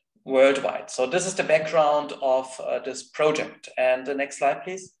worldwide. So this is the background of this project. And the next slide,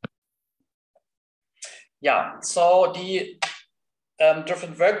 please. Yeah, so the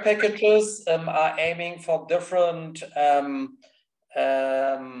different work packages are aiming for different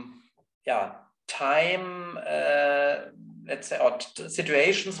time, let's say, or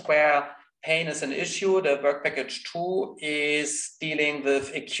situations where pain is an issue. The work package 2 is dealing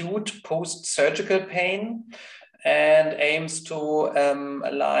with acute post-surgical pain and aims to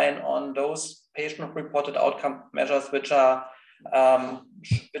align on those patient-reported outcome measures which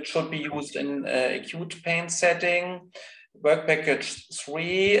should be used in acute pain setting. Work package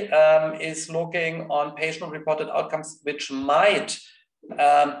 3 is looking on patient-reported outcomes which might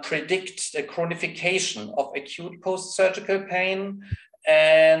predict the chronification of acute post-surgical pain.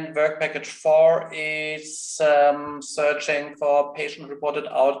 And work package 4 is searching for patient-reported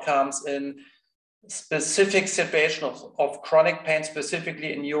outcomes in specific situations of chronic pain,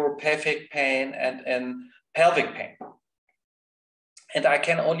 specifically in neuropathic pain and in pelvic pain. And I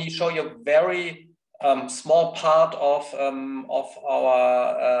can only show you a very small part of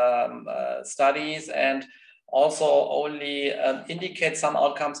our studies, and also only indicate some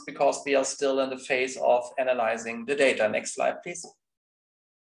outcomes because we are still in the phase of analyzing the data. Next slide, please.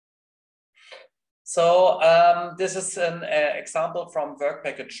 So this is an example from work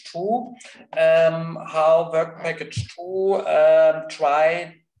package 2, how work package 2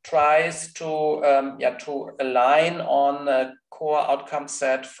 tries to align on a core outcome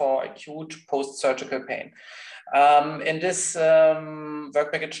set for acute post-surgical pain. In this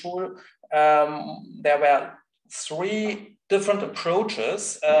work package 2, there were 3 different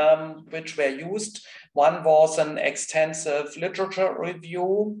approaches which were used. One was an extensive literature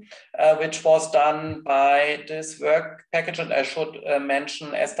review, which was done by this work package, and I should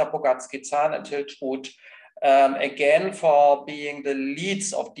mention Esther Bogatsky-Zahn and Hiltrud again for being the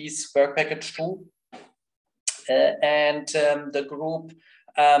leads of this work package 2. The group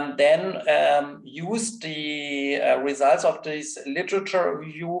then used the results of this literature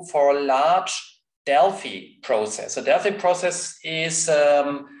review for a large Delphi process. A Delphi process is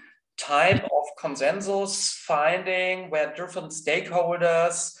type of consensus finding where different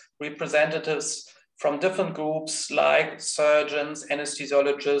stakeholders, representatives from different groups like surgeons,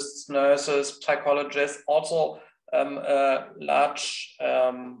 anesthesiologists, nurses, psychologists, also a large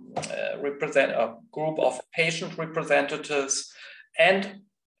group of patient representatives and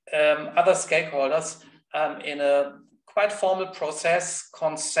other stakeholders in a quite formal process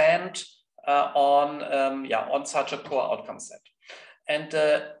consent on such a core outcome set. And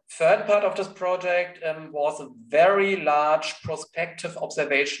the third part of this project was a very large prospective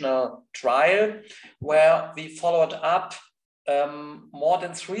observational trial where we followed up more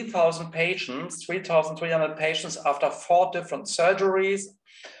than 3,000 patients, 3,300 patients after 4 different surgeries.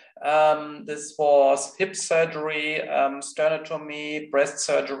 This was hip surgery, sternotomy, breast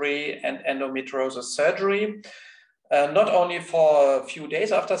surgery, and endometriosis surgery. Not only for a few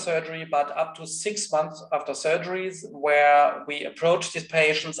days after surgery, but up to 6 months after surgeries, where we approached these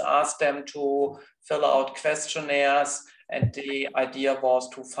patients, asked them to fill out questionnaires, and the idea was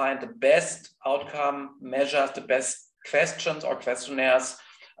to find the best outcome measures, the best questions or questionnaires,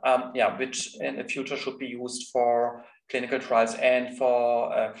 which in the future should be used for clinical trials and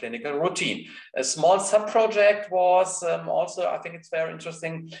for clinical routine. A small sub-project was also, I think it's very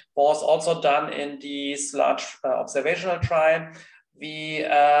interesting, was also done in this large observational trial. We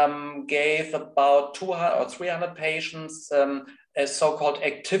gave about 200 or 300 patients a so-called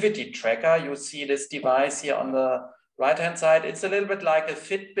activity tracker. You see this device here on the right-hand side. It's a little bit like a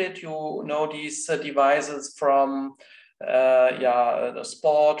Fitbit. You know these devices from the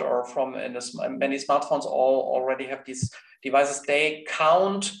sport or from many smartphones already have these devices. They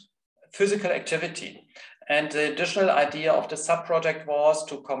count physical activity. And the additional idea of the sub-project was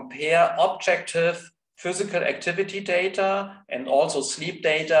to compare objective physical activity data and also sleep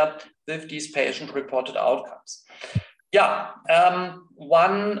data with these patient-reported outcomes.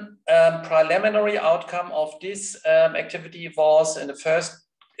 One preliminary outcome of this activity was in the first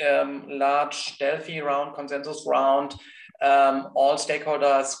large Delphi round, consensus round, all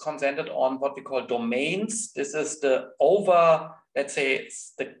stakeholders consented on what we call domains. This is the let's say,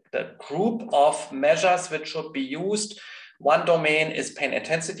 the group of measures which should be used. One domain is pain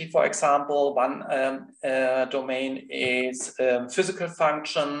intensity, for example. One domain is physical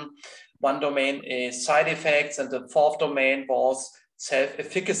function. One domain is side effects. And the 4th domain was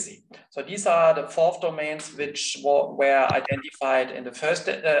self-efficacy. So these are the 4 domains which were identified in the first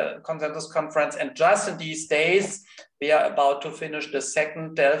consensus conference. And just in these days, we are about to finish the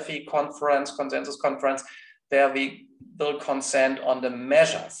 2nd Delphi consensus conference, where we will consent on the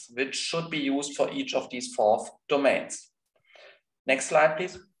measures which should be used for each of these 4 domains. Next slide,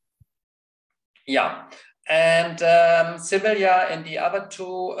 please. And similar in the other 2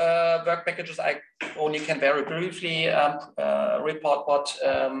 work packages, I only can very briefly report what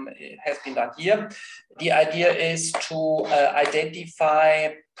has been done here. The idea is to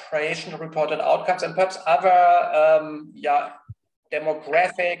identify patient-reported outcomes and perhaps other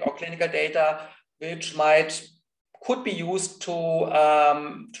demographic or clinical data which could be used to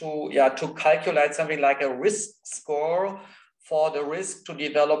calculate something like a risk score for the risk to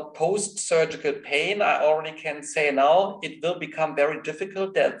develop post-surgical pain. I already can say now it will become very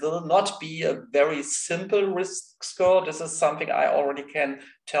difficult. There will not be a very simple risk score. This is something I already can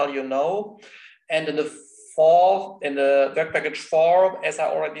tell you now. And in the work package 4, as I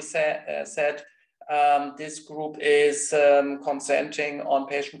already said, this group is consenting on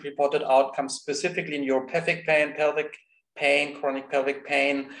patient-reported outcomes, specifically in neuropathic pain, pelvic pain, chronic pelvic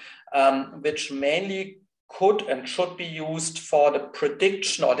pain, which mainly could and should be used for the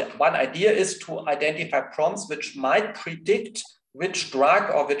prediction, or one idea is to identify prompts which might predict which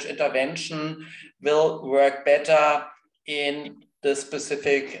drug or which intervention will work better in the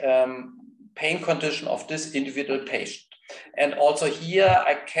specific pain condition of this individual patient. And also here,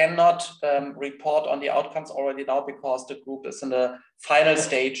 I cannot report on the outcomes already now because the group is in the final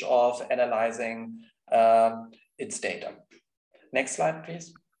stage of analyzing its data. Next slide,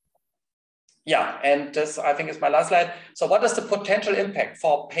 please. Yeah, and this I think is my last slide. So what is the potential impact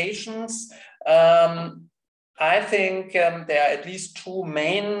for patients? I think there are at least two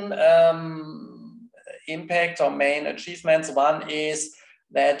main impacts or main achievements. One is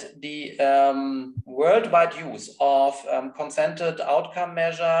that the worldwide use of consented outcome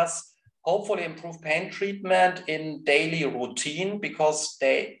measures hopefully improve pain treatment in daily routine, because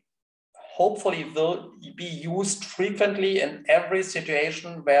they hopefully will be used frequently in every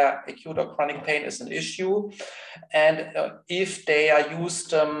situation where acute or chronic pain is an issue. And if they are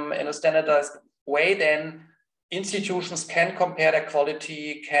used in a standardized way, then institutions can compare their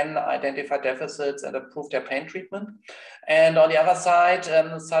quality, can identify deficits and improve their pain treatment. And on the other side,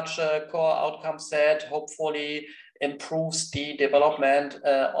 such a core outcome set hopefully improves the development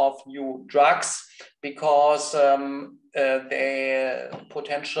of new drugs, because their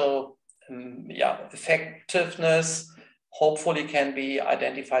potential effectiveness hopefully can be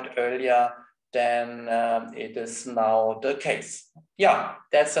identified earlier than it is now the case. Yeah,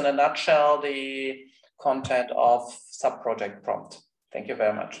 that's in a nutshell the content of sub-project prompt. Thank you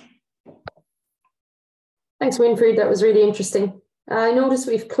very much. Thanks, Winfried. That was really interesting. I notice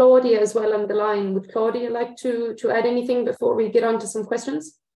we've Claudia as well on the line. Would Claudia like to add anything before we get on to some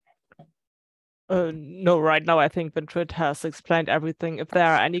questions? No, right now I think Winfried has explained everything. If there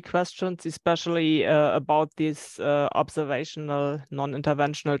are any questions, especially about this observational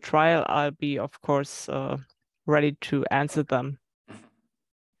non-interventional trial, I'll be, of course, ready to answer them.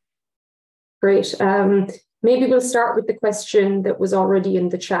 Great. Maybe we'll start with the question that was already in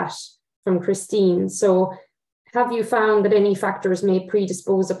the chat from Christine. So, have you found that any factors may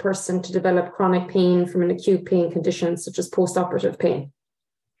predispose a person to develop chronic pain from an acute pain condition, such as post-operative pain?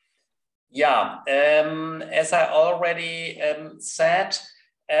 Yeah, as I already said,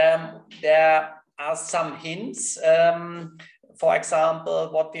 there are some hints. For example,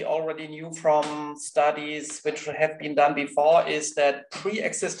 what we already knew from studies which have been done before is that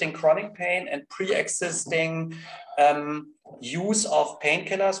pre-existing chronic pain and pre-existing use of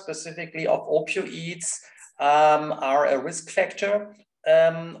painkillers, specifically of opioids, are a risk factor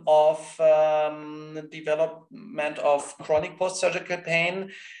of development of chronic post-surgical pain.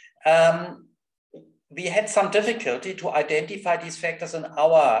 We had some difficulty to identify these factors in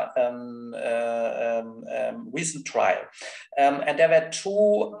our recent trial. And there were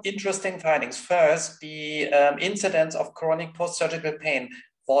two interesting findings. First, the incidence of chronic post-surgical pain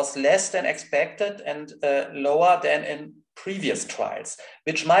was less than expected and lower than in previous trials,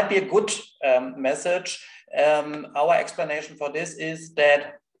 which might be a good message. Our explanation for this is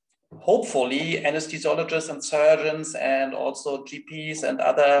that hopefully anesthesiologists and surgeons and also GPs and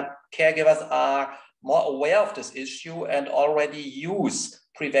other caregivers are more aware of this issue and already use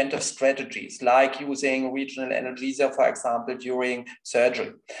preventive strategies like using regional analgesia, for example, during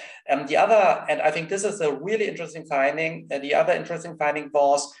surgery. And I think this is a really interesting finding. The other interesting finding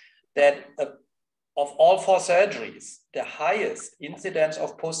was that of all 4 surgeries, the highest incidence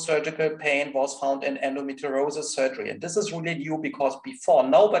of post-surgical pain was found in endometriosis surgery. And this is really new because before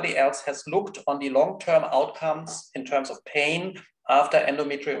nobody else has looked on the long-term outcomes in terms of pain after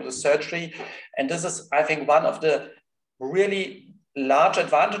endometriosis surgery. And this is, I think, one of the really large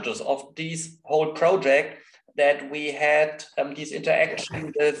advantages of this whole project, that we had this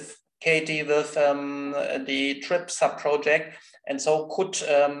interaction with Katie, with the TRIP sub-project, and so could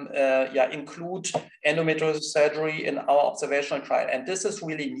include endometriosis surgery in our observational trial. And this is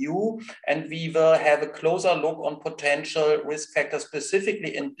really new, and we will have a closer look on potential risk factors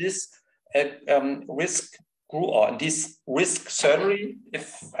specifically in this risk group, or in this risk surgery,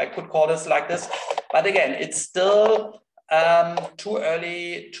 if I could call this like this. But again, it's still too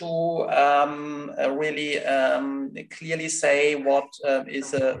early to really clearly say what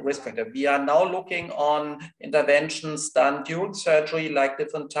is a risk factor. We are now looking on interventions done during surgery, like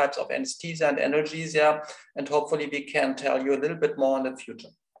different types of anesthesia and analgesia, and hopefully we can tell you a little bit more in the future.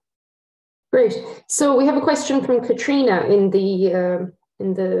 Great. So we have a question from Katrina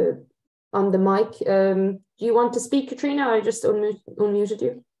on the mic. Do you want to speak, Katrina? I just unmuted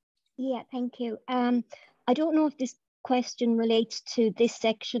you. Yeah, thank you. I don't know if this question relates to this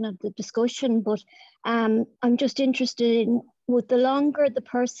section of the discussion, but I'm just interested in, with the longer the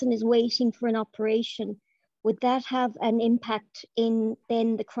person is waiting for an operation, would that have an impact in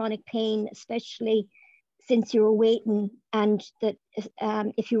then the chronic pain, especially since you were waiting, and that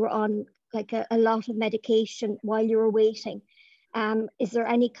if you were on like a lot of medication while you were waiting? Is there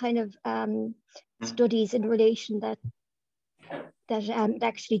any kind of studies in relation that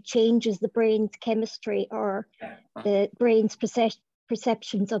actually changes the brain's chemistry or the brain's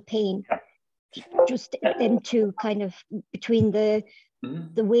perceptions of pain? Just them two kind of between the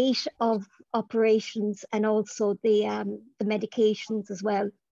weight of operations and also the medications as well,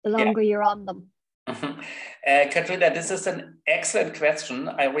 the longer you're on them. Katrina, this is an excellent question.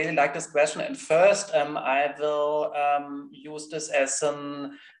 I really like this question. And first, I will use this as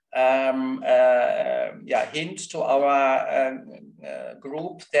an hint to our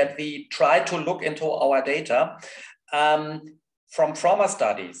group that we try to look into our data. From former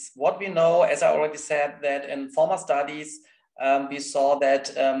studies, what we know, as I already said, that in former studies, we saw that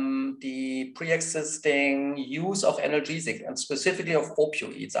the pre-existing use of analgesics and specifically of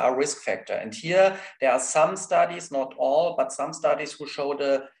opioids are a risk factor. And here there are some studies, not all, but some studies who show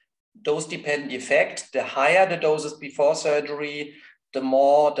the dose-dependent effect. The higher the doses before surgery, the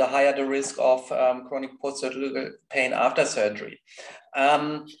higher the risk of chronic post-surgical pain after surgery.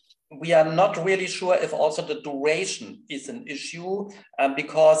 We are not really sure if also the duration is an issue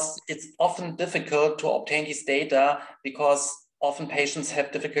because it's often difficult to obtain these data because often patients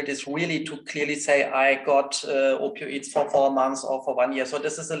have difficulties really to clearly say, I got opioids for 4 months or for 1 year. So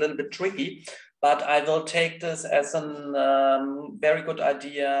this is a little bit tricky, but I will take this as a very good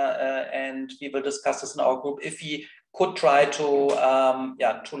idea and we will discuss this in our group if we could try to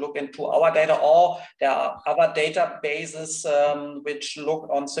look into our data, or there are other databases which look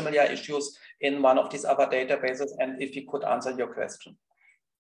on similar issues in one of these other databases, and if we could answer your question.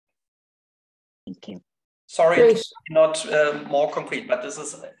 Thank you. Sorry, it's not more concrete, but this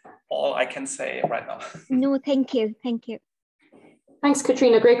is all I can say right now. No, thank you. Thank you. Thanks,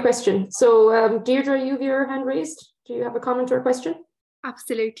 Katrina. Great question. So Deirdre, you have your hand raised. Do you have a comment or a question?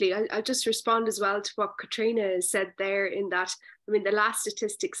 Absolutely. I'll just respond as well to what Katrina said there, in that, I mean, the last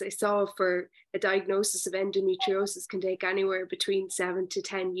statistics I saw for a diagnosis of endometriosis can take anywhere between 7 to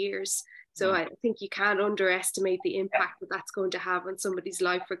 10 years. So I think you can't underestimate the impact that that's going to have on somebody's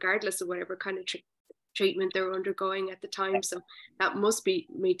life, regardless of whatever kind of treatment they're undergoing at the time. So that must be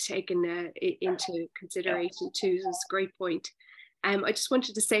taken into consideration too. So it's a great point. I just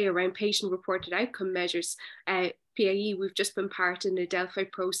wanted to say around patient-reported outcome measures, PAE, we've just been part in the Delphi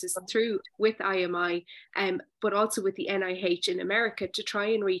process with IMI, but also with the NIH in America to try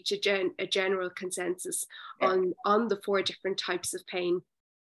and reach a general consensus on the 4 different types of pain.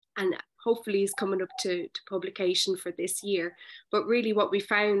 And hopefully is coming up to publication for this year. But really what we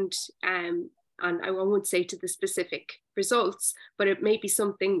found, and I won't say to the specific results, but it may be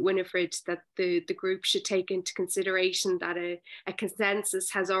something, Winifred, that the group should take into consideration, that a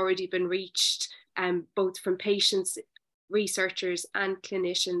consensus has already been reached, both from patients, researchers and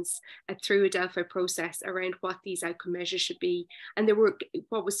clinicians through a Delphi process around what these outcome measures should be. And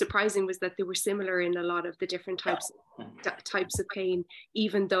what was surprising was that they were similar in a lot of the different types of pain,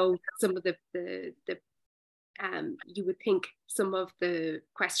 even though some of the you would think some of the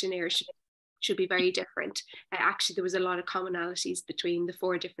questionnaires should be very different. Actually, there was a lot of commonalities between the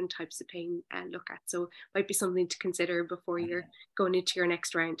 4 different types of pain look at. So it might be something to consider before you're going into your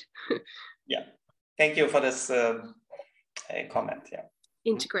next round. Yeah, thank you for this comment. Yeah.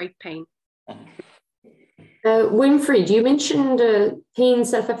 Integrate pain. Winfried, you mentioned pain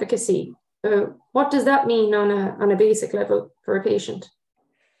self-efficacy. What does that mean on a basic level for a patient?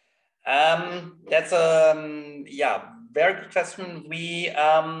 That's a very good question. We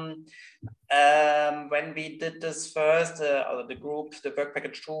when we did this first, the group, the work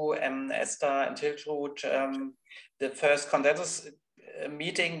package 2, Esther and Hiltrud, the first consensus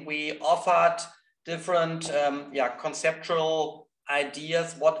meeting, we offered different conceptual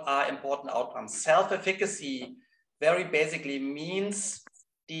ideas. What are important outcomes? Self-efficacy very basically means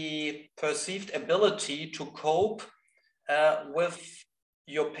the perceived ability to cope with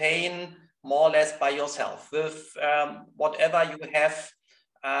your pain more or less by yourself, with whatever you have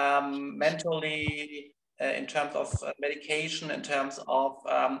mentally, in terms of medication, in terms of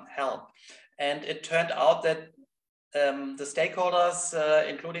help. And it turned out that the stakeholders,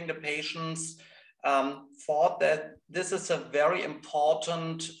 including the patients, thought that this is a very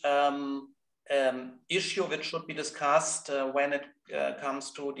important issue which should be discussed when it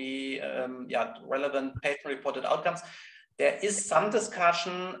comes to the relevant patient-reported outcomes. There is some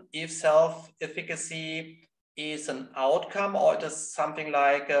discussion if self-efficacy is an outcome or it is something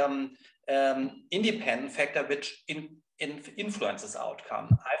like independent factor which influences outcome.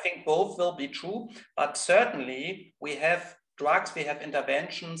 I think both will be true, but certainly we have drugs, we have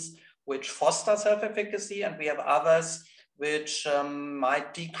interventions which foster self-efficacy, and we have others which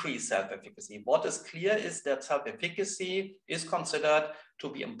might decrease self-efficacy. What is clear is that self-efficacy is considered to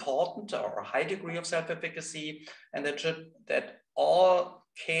be important, or a high degree of self-efficacy, and that all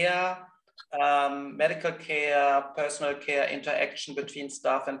care, medical care, personal care interaction between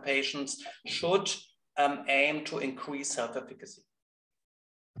staff and patients should aim to increase self-efficacy.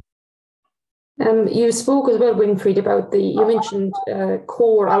 You spoke as well, Winfried, about you mentioned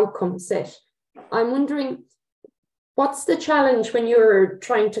core outcome set. I'm wondering, what's the challenge when you're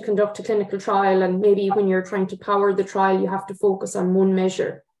trying to conduct a clinical trial, and maybe when you're trying to power the trial, you have to focus on one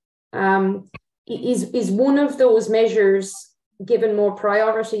measure? Is one of those measures given more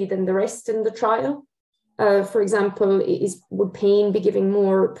priority than the rest in the trial? For example, would pain be giving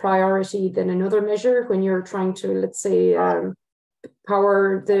more priority than another measure when you're trying to, let's say,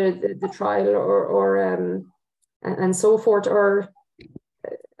 power the trial, or and so forth? Or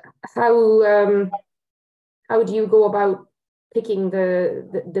how do you go about picking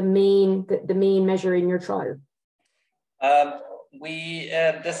the main measure in your trial?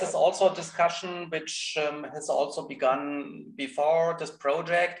 This is also a discussion which has also begun before this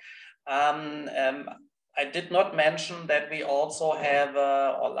project. I did not mention that we also have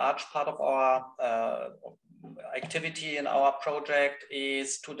a large part of our activity in our project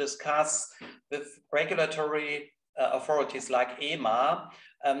is to discuss with regulatory authorities like EMA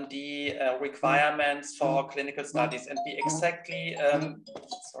the requirements for clinical studies, and we exactly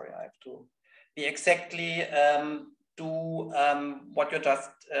do what you just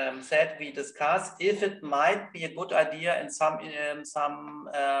said. We discuss if it might be a good idea in some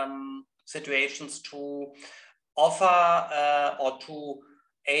situations to offer or to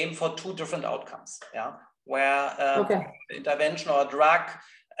aim for two different outcomes, where intervention or drug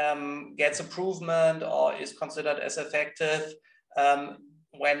gets improvement or is considered as effective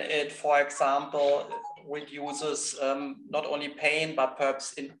when it, for example, reduces not only pain but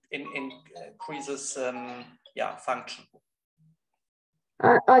perhaps increases function.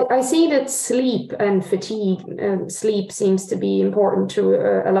 I see that sleep and fatigue, sleep seems to be important to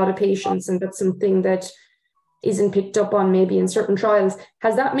a lot of patients, and that's something that isn't picked up on maybe in certain trials.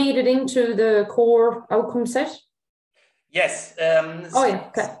 Has that made it into the core outcome set? Yes.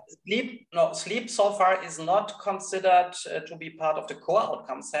 Sleep so far is not considered to be part of the core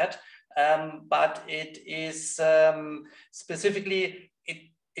outcome set, but it is specifically,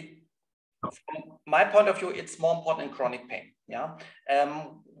 from my point of view, it's more important in chronic pain.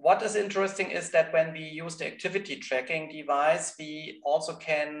 What is interesting is that when we use the activity tracking device, we also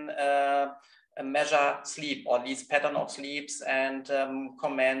can measure sleep, or at least pattern of sleeps, and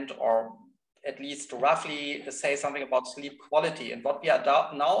comment, or at least roughly say something about sleep quality. And what we are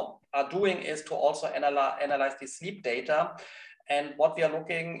now doing is to also analyze the sleep data. And what we are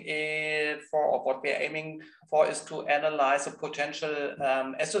looking for, or what we are aiming for, is to analyze a potential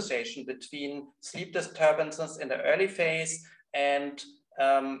association between sleep disturbances in the early phase and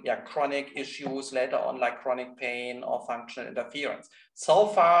chronic issues later on, like chronic pain or functional interference. So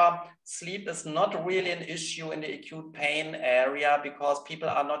far, sleep is not really an issue in the acute pain area because people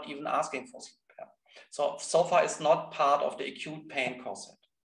are not even asking for sleep. So far, it's not part of the acute pain core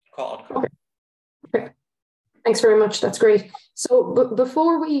outcome. Okay. Thanks very much. That's great. So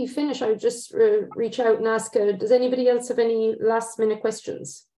before we finish, I would just reach out and ask, does anybody else have any last minute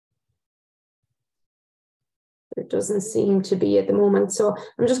questions? There doesn't seem to be at the moment. So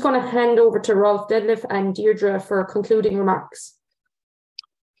I'm just going to hand over to Rolf Detlef and Deirdre for concluding remarks.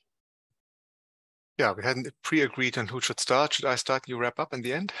 Yeah, we hadn't pre-agreed on who should start. Should I start? You wrap up in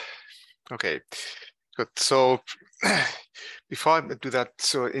the end? Okay, good. So before I do that,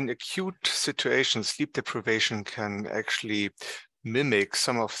 so in acute situations, sleep deprivation can actually mimic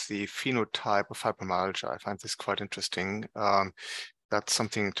some of the phenotype of fibromyalgia. I find this quite interesting. That's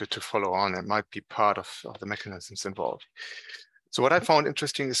something to follow on. It might be part of the mechanisms involved. So what I found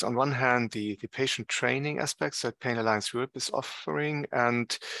interesting is, on one hand, the patient training aspects that Pain Alliance Europe is offering, and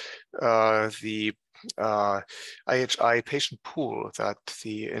the IHI patient pool that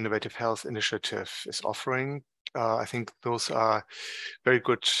the Innovative Health Initiative is offering. I think those are very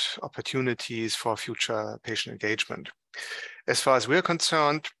good opportunities for future patient engagement. As far as we're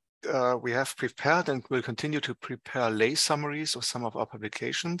concerned, we have prepared and will continue to prepare lay summaries of some of our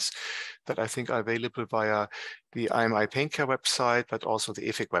publications that I think are available via the IMI-PainCare website, but also the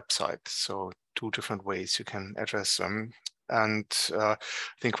EFIC website. So two different ways you can address them. And I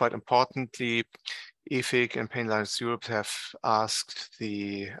think quite importantly, EFIC and Pain Alliance Europe have asked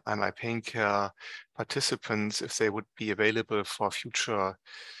the IMI-PainCare participants if they would be available for future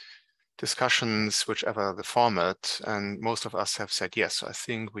discussions, whichever the format, and most of us have said yes. So I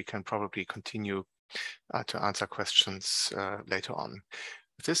think we can probably continue to answer questions later on.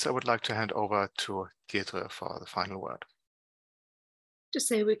 With this, I would like to hand over to Deirdre for the final word. Just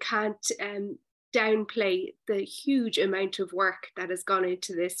say we can't downplay the huge amount of work that has gone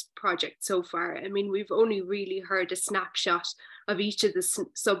into this project so far. I mean, we've only really heard a snapshot of each of the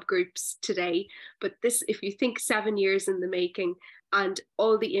subgroups today, but this, if you think 7 years in the making, and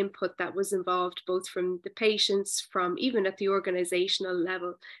all the input that was involved, both from the patients, from even at the organizational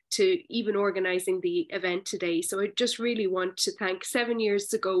level, to even organizing the event today. So I just really want to thank, 7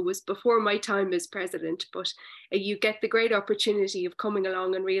 years ago was before my time as president, but you get the great opportunity of coming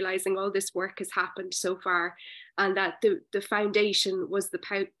along and realizing all this work has happened so far, and that the foundation was the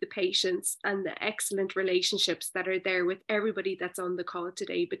patients and the excellent relationships that are there with everybody that's on the call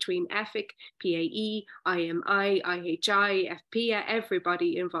today, between EFIC, PAE, IMI, IHI, FPA,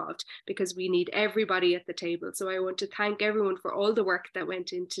 everybody involved, because we need everybody at the table. So I want to thank everyone for all the work that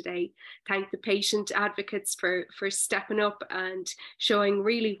went in today. Thank the patient advocates for stepping up and showing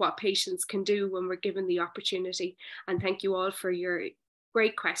really what patients can do when we're given the opportunity. And thank you all for your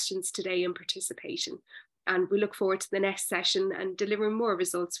great questions today and participation. And we look forward to the next session and delivering more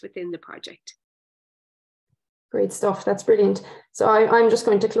results within the project. Great stuff. That's brilliant. So I'm just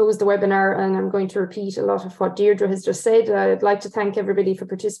going to close the webinar, and I'm going to repeat a lot of what Deirdre has just said. I'd like to thank everybody for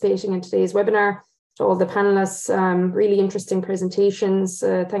participating in today's webinar, to all the panelists, really interesting presentations.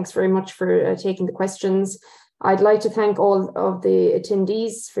 Thanks very much for taking the questions. I'd like to thank all of the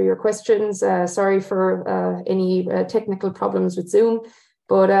attendees for your questions. Sorry for any technical problems with Zoom.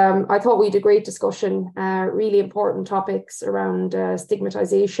 But I thought we had a great discussion, really important topics around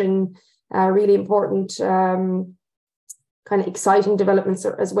stigmatization, really important kind of exciting developments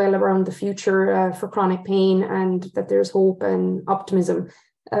as well around the future for chronic pain, and that there's hope and optimism.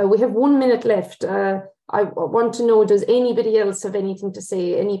 We have 1 minute left. I want to know, does anybody else have anything to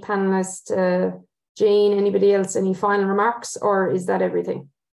say? Any panelist, Jane, anybody else, any final remarks, or is that everything?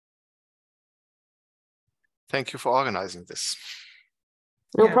 Thank you for organizing this.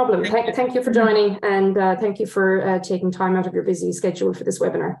 No problem. Thank you for joining, and thank you for taking time out of your busy schedule for this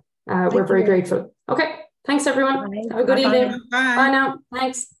webinar. We're very grateful. Okay, thanks everyone. Have a good evening. Bye. Bye now.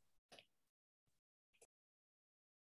 Thanks.